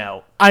pulling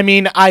out. I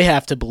mean, I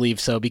have to believe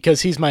so,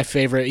 because he's my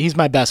favorite. He's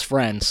my best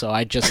friend, so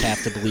I just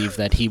have to believe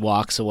that he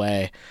walks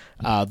away.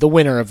 The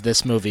winner of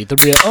this movie. The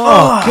real...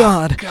 Oh,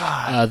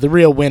 God. The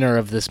real winner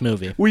of this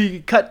movie. We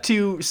cut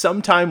to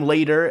sometime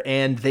later,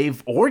 and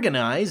they've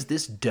organized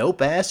this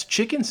dope-ass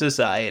chicken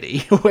society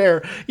where,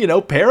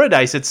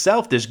 paradise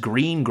itself. There's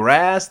green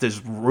grass,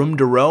 there's room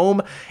to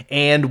roam,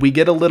 and we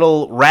get a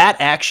little rat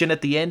action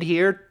at the end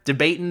here,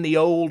 debating the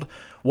old...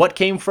 What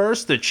came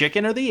first, the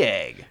chicken or the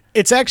egg?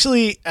 It's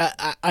actually,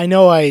 I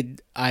know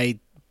I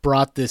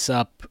brought this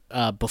up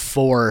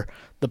before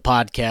the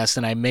podcast,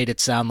 and I made it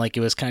sound like it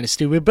was kind of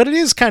stupid, but it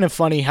is kind of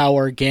funny how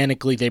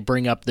organically they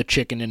bring up the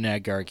chicken and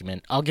egg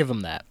argument. I'll give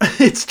them that.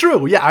 It's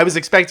true. Yeah, I was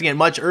expecting it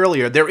much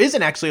earlier. There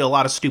isn't actually a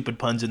lot of stupid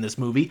puns in this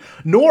movie,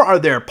 nor are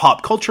there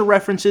pop culture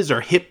references or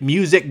hip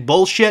music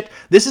bullshit.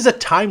 This is a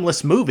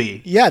timeless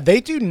movie. Yeah, they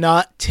do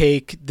not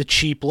take the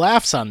cheap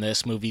laughs on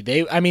this movie.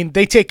 They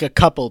take a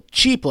couple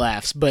cheap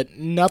laughs, but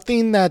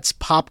nothing that's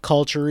pop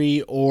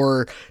culture-y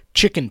or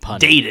chicken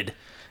pun. Dated.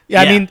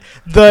 Yeah, I mean,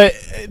 the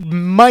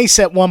mice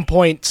at one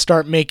point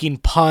start making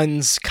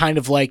puns, kind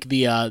of like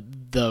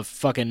the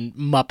fucking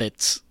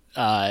Muppets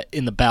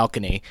in the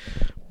balcony.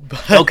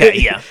 Okay,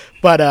 yeah.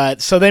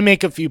 But so they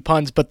make a few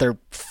puns, but they're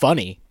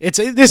funny.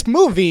 This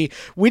movie,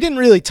 we didn't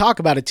really talk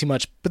about it too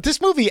much, but this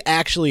movie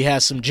actually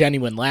has some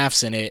genuine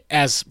laughs in it,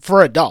 as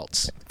for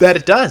adults. That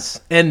it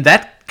does, and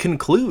that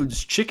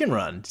concludes Chicken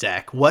Run.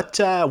 Zach, what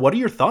are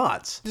your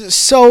thoughts?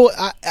 So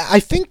I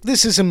think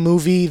this is a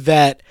movie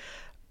that.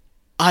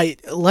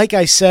 Like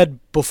I said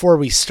before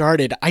we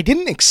started, I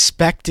didn't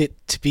expect it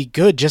to be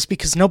good just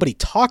because nobody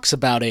talks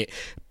about it,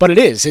 but it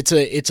is. It's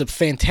a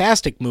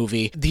fantastic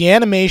movie. The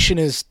animation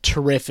is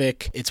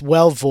terrific. It's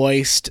well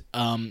voiced.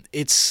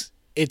 It's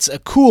a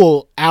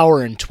cool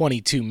hour and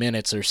 22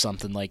 minutes or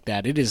something like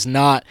that. It is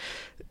not,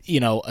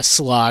 a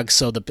slog,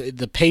 so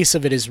the pace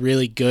of it is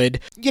really good.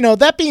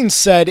 That being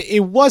said,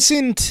 it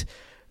wasn't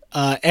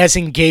as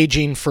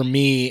engaging for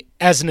me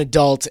as an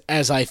adult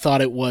as I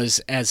thought it was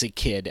as a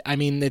kid. I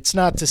mean, it's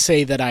not to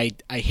say that I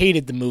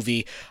hated the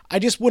movie. I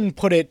just wouldn't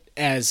put it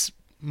as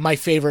my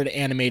favorite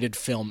animated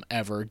film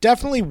ever.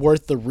 Definitely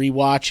worth the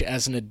rewatch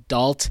as an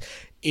adult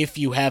if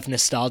you have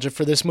nostalgia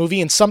for this movie,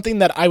 and something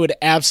that I would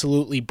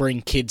absolutely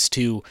bring kids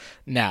to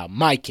now.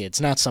 My kids,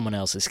 not someone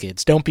else's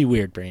kids. Don't be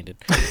weird, Brandon.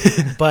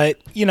 But,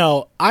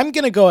 I'm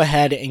going to go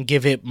ahead and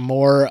give it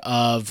more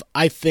of,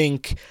 I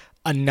think,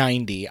 a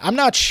 90. I'm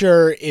not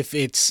sure if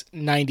it's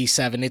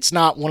 97. It's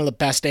not one of the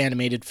best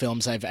animated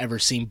films I've ever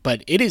seen,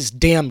 but it is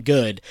damn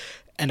good.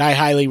 And I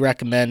highly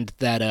recommend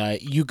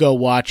that you go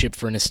watch it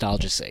for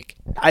nostalgia's sake.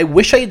 I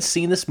wish I had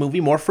seen this movie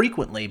more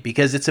frequently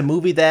because it's a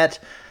movie that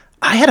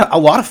I had a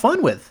lot of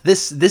fun with.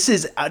 This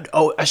is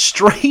a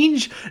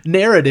strange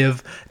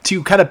narrative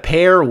to kind of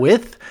pair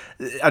with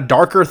a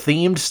darker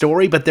themed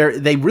story, but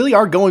they really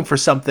are going for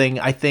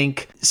something, I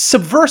think,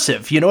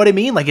 subversive. You know what I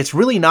mean? Like, it's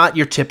really not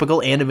your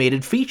typical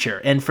animated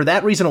feature. And for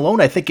that reason alone,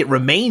 I think it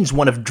remains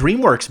one of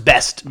DreamWorks'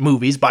 best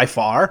movies by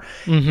far,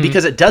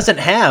 because it doesn't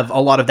have a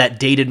lot of that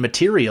dated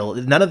material.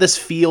 None of this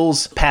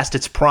feels past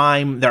its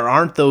prime. There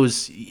aren't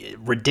those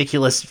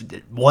ridiculous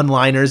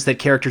one-liners that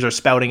characters are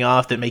spouting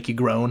off that make you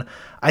groan.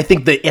 I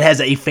think that it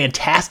has a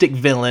fantastic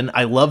villain.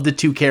 I love the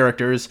two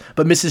characters,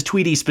 but Mrs.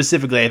 Tweedy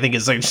specifically, I think,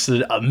 is like just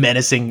a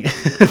menacing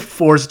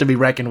force to be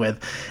reckoned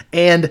with.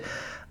 And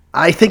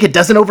I think it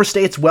doesn't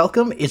overstay its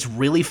welcome. It's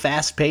really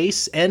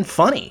fast-paced and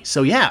funny.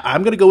 So yeah,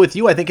 I'm going to go with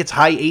you. I think it's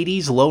high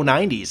 80s, low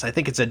 90s. I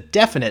think it's a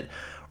definite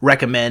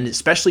recommend,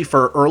 especially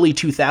for early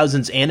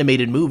 2000s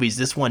animated movies.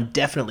 This one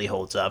definitely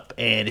holds up.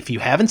 And if you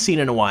haven't seen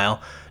it in a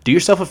while, do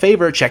yourself a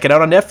favor, check it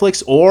out on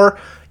Netflix, or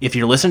if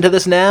you're listening to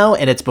this now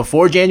and it's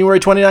before January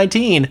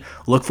 2019,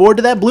 look forward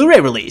to that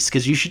Blu-ray release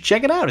because you should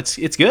check it out.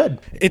 It's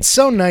good. It's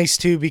so nice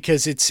too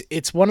because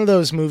it's one of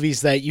those movies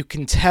that you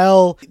can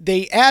tell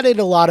they added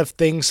a lot of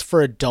things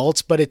for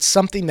adults, but it's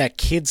something that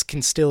kids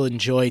can still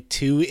enjoy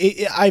too.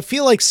 I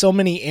feel like so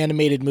many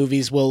animated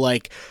movies will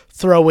like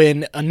throw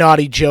in a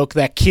naughty joke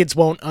that kids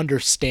won't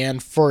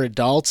understand for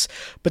adults,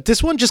 but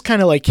this one just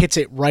kind of like hits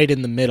it right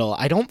in the middle.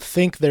 I don't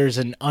think there's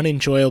an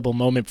unenjoyable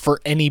moment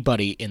for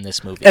anybody in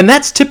this movie. And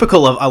that's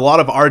typical of a lot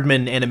of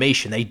Aardman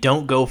animation. They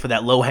don't go for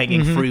that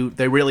low-hanging fruit.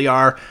 They really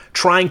are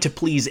trying to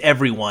please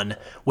everyone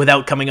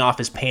without coming off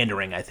as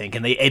pandering, I think.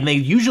 And they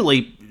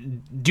usually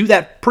do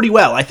that pretty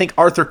well. I think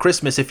Arthur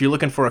Christmas, if you're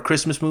looking for a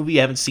Christmas movie you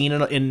haven't seen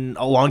in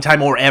a long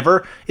time or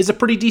ever, is a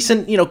pretty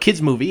decent,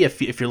 kids movie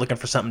if you're looking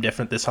for something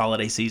different this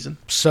holiday season.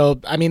 So,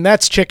 I mean,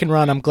 that's Chicken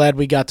Run. I'm glad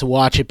we got to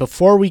watch it.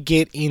 Before we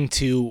get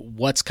into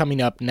what's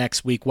coming up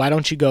next week, why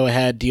don't you go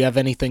ahead? Do you have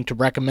anything to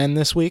recommend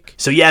this week?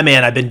 So yeah,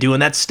 man, I've been doing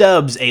that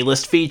Stubbs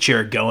A-list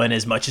feature, going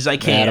as much as I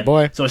can.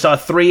 Attaboy. So I saw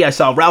 3. I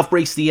saw Ralph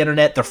Breaks the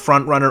Internet, The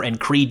Front Runner, and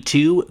Creed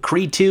 2.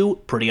 Creed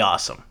 2, pretty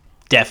awesome.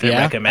 Definitely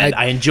recommend.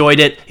 I enjoyed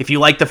it. If you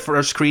like the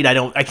first Creed,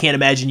 I can't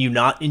imagine you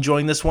not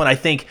enjoying this one. I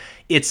think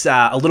it's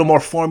a little more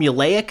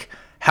formulaic.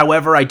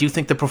 However, I do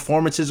think the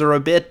performances are a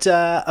bit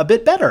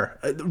better.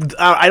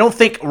 I don't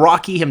think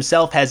Rocky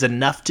himself has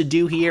enough to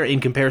do here in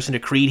comparison to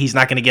Creed. He's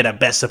not going to get a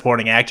Best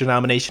Supporting Actor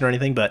nomination or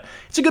anything, but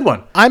it's a good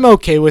one. I'm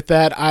okay with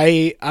that.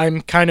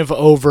 I'm kind of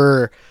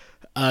over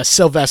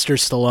Sylvester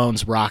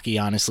Stallone's Rocky,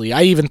 honestly.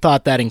 I even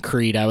thought that in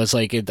Creed. I was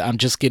like, I'm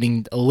just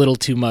getting a little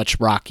too much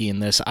Rocky in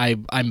this.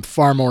 I'm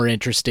far more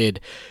interested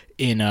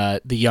in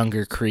the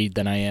younger Creed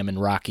than I am in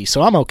Rocky,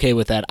 so I'm okay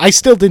with that. I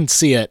still didn't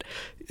see it,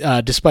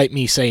 despite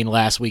me saying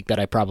last week that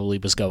I probably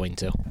was going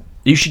to.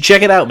 You should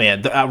check it out,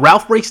 man.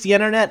 Ralph Breaks the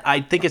Internet, I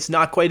think it's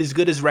not quite as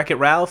good as Wreck-It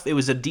Ralph. It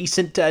was a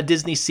decent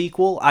Disney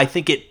sequel. I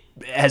think it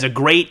has a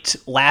great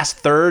last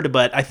third,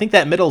 but I think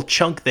that middle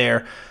chunk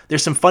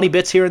there's some funny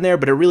bits here and there,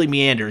 but it really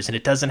meanders, and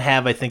it doesn't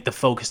have, I think, the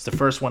focus the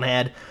first one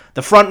had.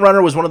 The Front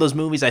Runner was one of those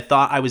movies I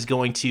thought I was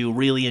going to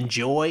really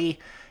enjoy.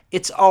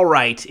 It's all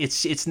right.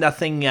 It's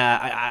nothing.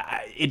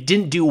 It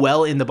didn't do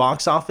well in the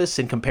box office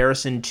in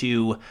comparison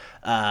to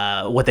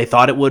what they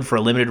thought it would for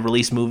a limited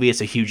release movie.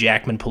 It's a Hugh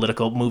Jackman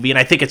political movie, and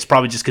I think it's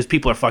probably just because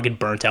people are fucking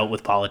burnt out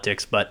with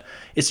politics. But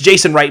it's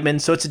Jason Reitman,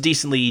 so it's a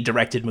decently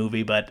directed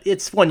movie, but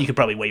it's one you could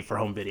probably wait for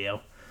home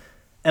video.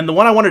 And the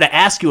one I wanted to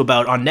ask you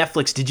about on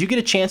Netflix, did you get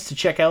a chance to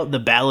check out The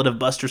Ballad of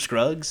Buster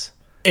Scruggs?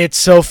 It's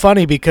so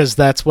funny because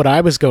that's what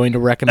I was going to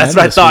recommend. That's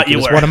what I thought you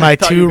were. One of my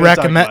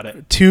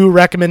two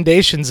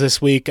recommendations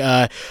this week.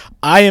 I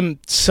am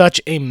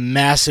such a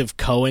massive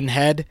Coen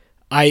head.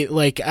 I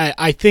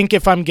think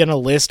if I'm gonna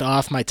list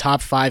off my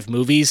top 5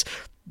 movies,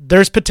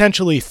 there's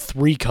potentially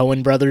 3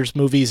 Coen Brothers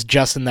movies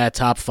just in that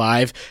top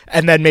 5,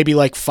 and then maybe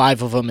like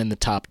 5 of them in the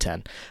top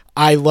 10.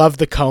 I love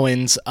the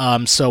Coens,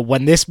 so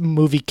when this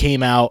movie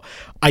came out,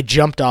 I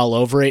jumped all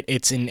over it.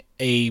 It's in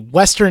a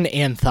Western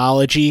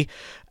anthology,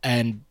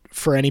 and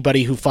for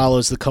anybody who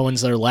follows the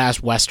Coens, their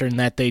last Western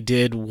that they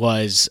did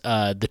was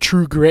the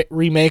True Grit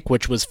remake,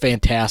 which was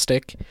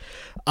fantastic.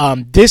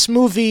 This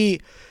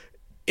movie,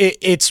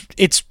 it's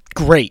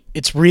great.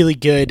 It's really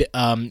good.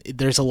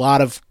 There's a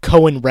lot of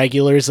Coen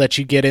regulars that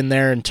you get in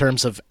there in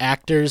terms of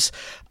actors.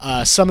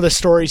 Some of the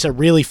stories are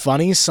really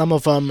funny. Some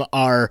of them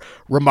are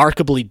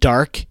remarkably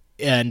dark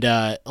and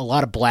a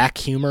lot of black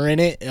humor in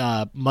it,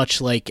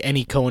 much like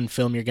any Coen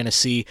film you're going to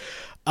see.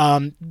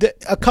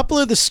 A couple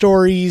of the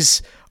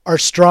stories are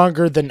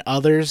stronger than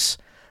others,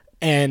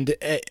 and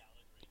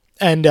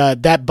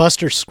that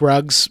Buster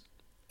Scruggs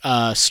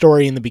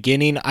story in the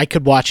beginning, I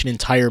could watch an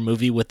entire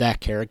movie with that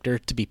character,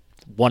 to be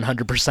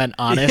 100%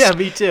 honest. Yeah,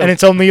 me too. And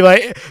it's only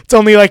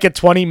like a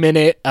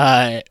 20-minute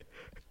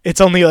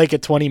it's only like a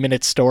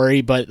 20-minute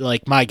story, but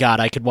like, my God,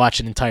 I could watch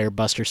an entire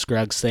Buster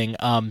Scruggs thing.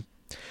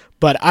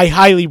 But I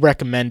highly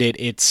recommend it.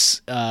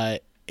 It's, they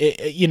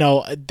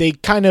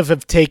kind of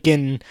have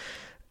taken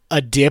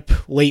a dip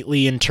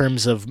lately in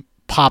terms of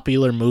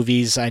popular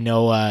movies. I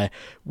know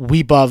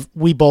we both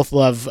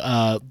love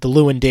the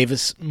Llewyn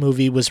Davis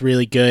movie was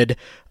really good.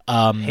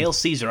 Hail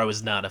Caesar, I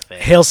was not a fan.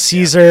 Hail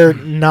Caesar,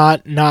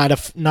 not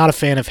a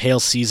fan of Hail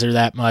Caesar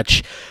that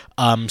much.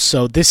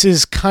 So this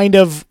is kind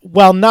of,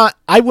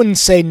 I wouldn't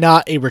say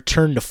not a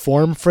return to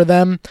form for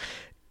them.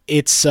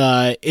 It's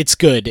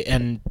good,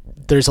 and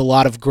there's a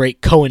lot of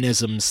great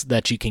Cohenisms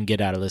that you can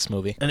get out of this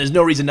movie. And there's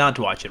no reason not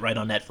to watch it, right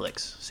on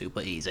Netflix.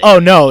 Super easy. Oh,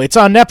 no, it's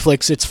on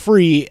Netflix. It's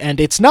free, and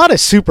it's not a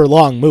super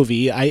long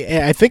movie.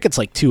 I think it's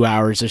like 2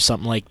 hours or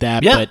something like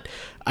that. Yeah. But,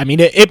 I mean,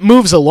 it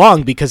moves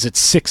along because it's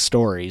 6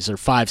 stories or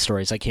 5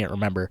 stories. I can't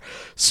remember.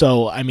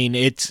 So, I mean,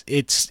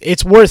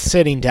 it's worth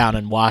sitting down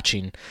and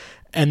watching.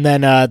 And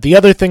then the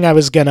other thing I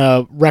was going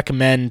to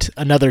recommend,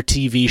 another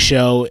TV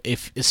show,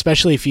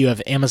 especially if you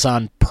have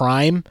Amazon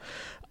Prime,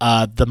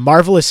 The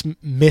Marvelous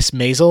Miss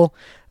Maisel,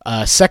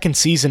 second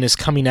season is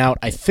coming out,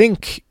 I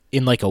think,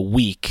 in like a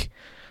week.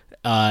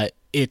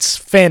 It's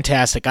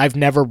fantastic. I've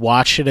never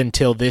watched it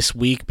until this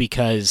week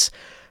because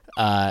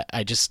I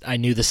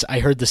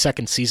heard the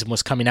second season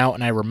was coming out,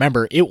 and I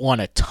remember it won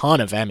a ton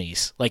of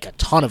Emmys, like a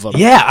ton of them.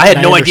 Yeah, I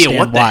had no idea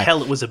what the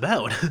hell it was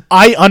about.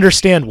 I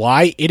understand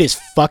why. It is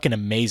fucking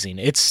amazing.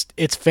 It's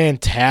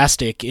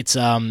fantastic. It's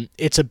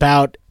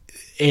about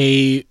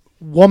a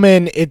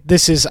woman.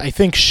 This is, I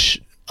think,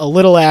 a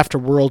little after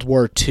World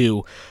War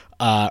II.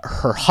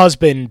 Her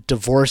husband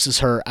divorces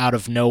her out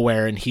of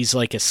nowhere, and he's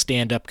like a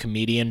stand-up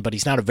comedian, but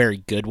he's not a very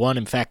good one.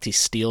 In fact, he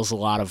steals a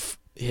lot of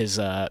his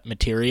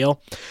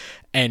material.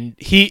 And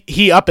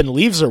he up and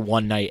leaves her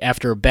one night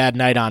after a bad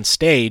night on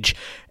stage,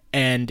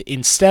 and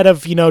instead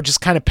of,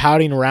 just kind of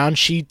pouting around,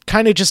 she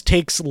kind of just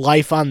takes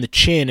life on the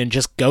chin and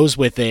just goes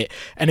with it,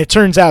 and it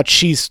turns out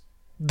she's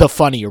the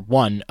funnier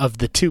one of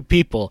the two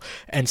people,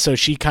 and so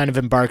she kind of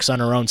embarks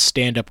on her own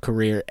stand-up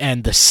career,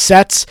 and the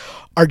sets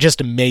are just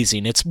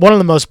amazing. It's one of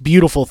the most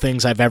beautiful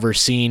things I've ever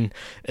seen,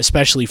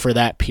 especially for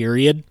that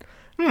period.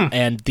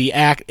 And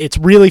it's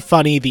really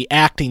funny. The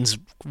acting's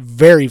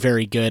very,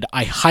 very good.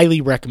 I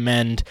highly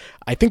recommend.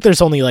 I think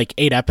there's only like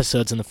 8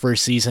 episodes in the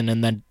first season,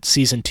 and then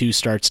season 2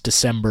 starts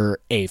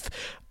December 8th.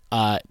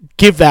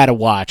 Give that a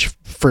watch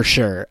for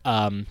sure.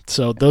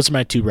 So those are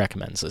my 2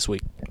 recommends this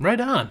week.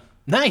 Right on.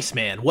 Nice,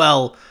 man.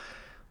 Well,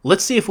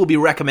 let's see if we'll be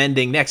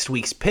recommending next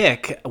week's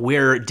pick.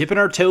 We're dipping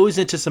our toes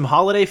into some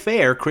holiday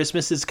fare.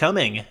 Christmas is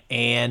coming,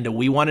 and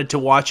we wanted to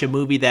watch a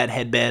movie that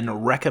had been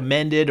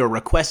recommended or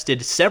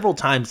requested several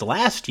times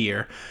last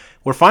year.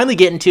 We're finally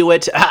getting to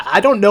it.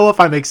 I don't know if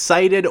I'm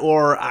excited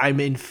or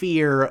I'm in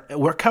fear.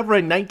 We're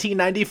covering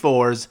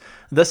 1994's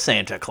The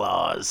Santa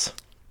Claus.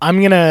 I'm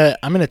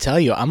gonna tell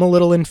you, I'm a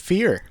little in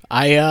fear.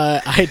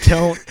 I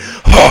don't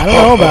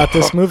know about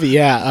this movie.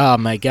 Yeah. Oh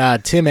my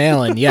God, Tim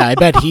Allen. Yeah, I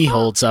bet he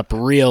holds up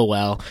real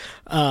well.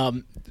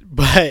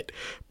 But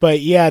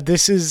yeah,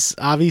 this is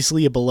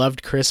obviously a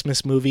beloved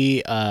Christmas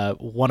movie.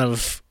 One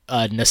of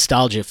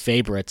nostalgia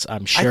favorites,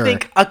 I'm sure. I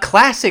think a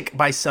classic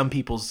by some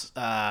people's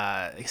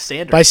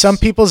standards. By some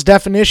people's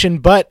definition,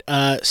 but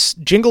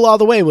Jingle All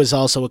the Way was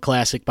also a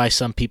classic by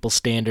some people's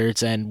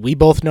standards, and we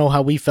both know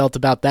how we felt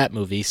about that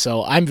movie,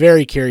 so I'm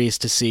very curious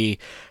to see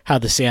how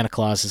the Santa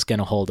Claus is going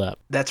to hold up.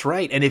 That's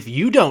right, and if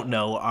you don't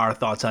know our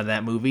thoughts on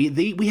that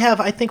movie, we have,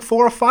 I think,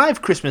 4 or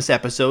 5 Christmas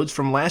episodes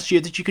from last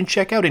year that you can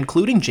check out,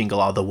 including Jingle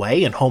All the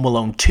Way and Home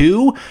Alone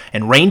 2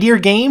 and Reindeer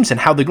Games and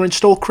How the Grinch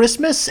Stole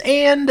Christmas,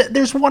 and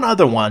there's one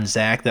other one,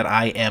 Zach, that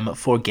I am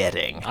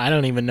forgetting. I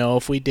don't even know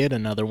if we did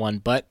another one,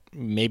 but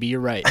maybe you're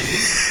right.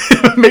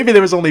 Maybe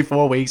there was only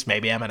 4 weeks.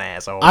 Maybe I'm an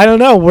asshole. I don't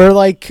know. We're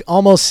like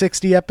almost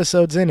 60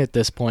 episodes in at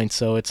this point,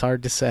 so it's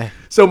hard to say.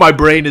 So my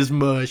brain is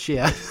mush,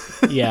 yeah.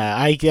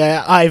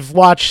 Yeah, I've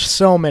watched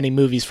so many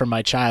movies from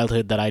my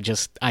childhood that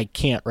I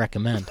can't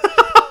recommend.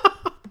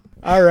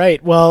 All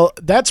right, well,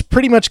 that's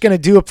pretty much going to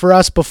do it for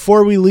us.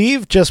 Before we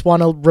leave, just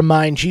want to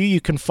remind you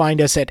can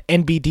find us at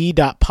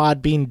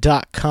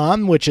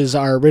nbd.podbean.com, which is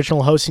our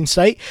original hosting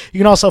site. You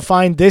can also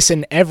find this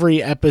and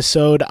every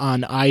episode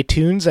on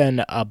iTunes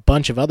and a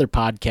bunch of other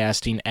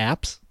podcasting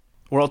apps.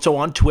 We're also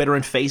on Twitter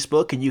and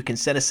Facebook, and you can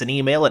send us an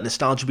email at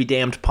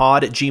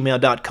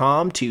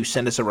nostalgiabedamnedpod@gmail.com to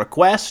send us a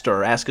request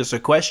or ask us a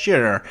question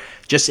or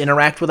just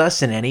interact with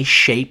us in any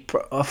shape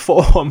or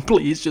form.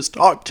 Please just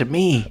talk to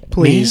me.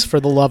 Please, for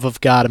the love of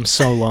God, I'm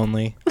so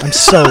lonely. I'm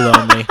so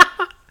lonely.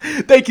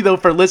 Thank you, though,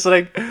 for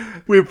listening.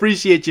 We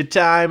appreciate your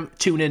time.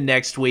 Tune in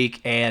next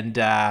week. And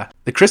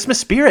the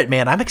Christmas spirit,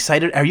 man, I'm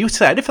excited. Are you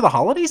excited for the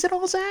holidays at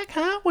all, Zach?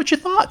 Huh? What's your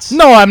thoughts?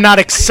 No, I'm not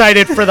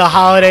excited for the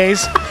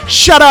holidays.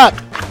 Shut up.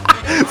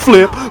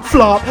 Flip,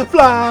 flop,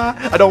 fly.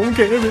 I don't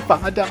care if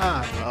I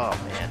die. Oh,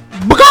 man.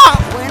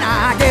 When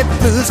I get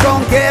blues,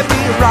 gon' get me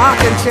a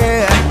rocking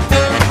chair.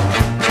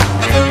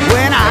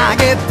 When I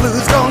get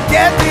blues, gon'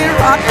 get me a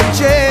rocking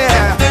chair.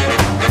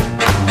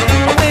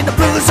 When the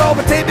blues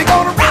overtake me,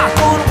 gonna rock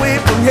on away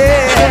from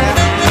here.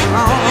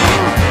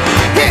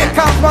 Here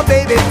comes my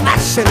baby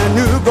flashing a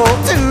new gold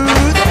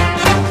tooth.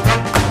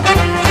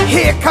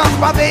 Here comes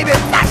my baby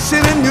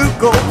flashing a new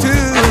gold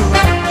tooth.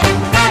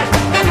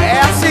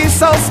 Well, she's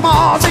so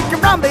small she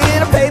can run me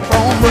in a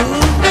payphone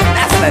booth.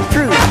 That's the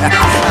truth.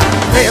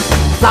 Flip,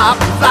 flop,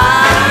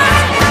 fly.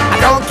 I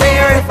don't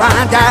care if I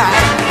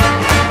die.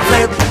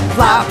 Flip,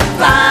 flop,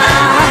 fly.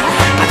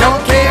 I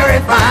don't care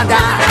if I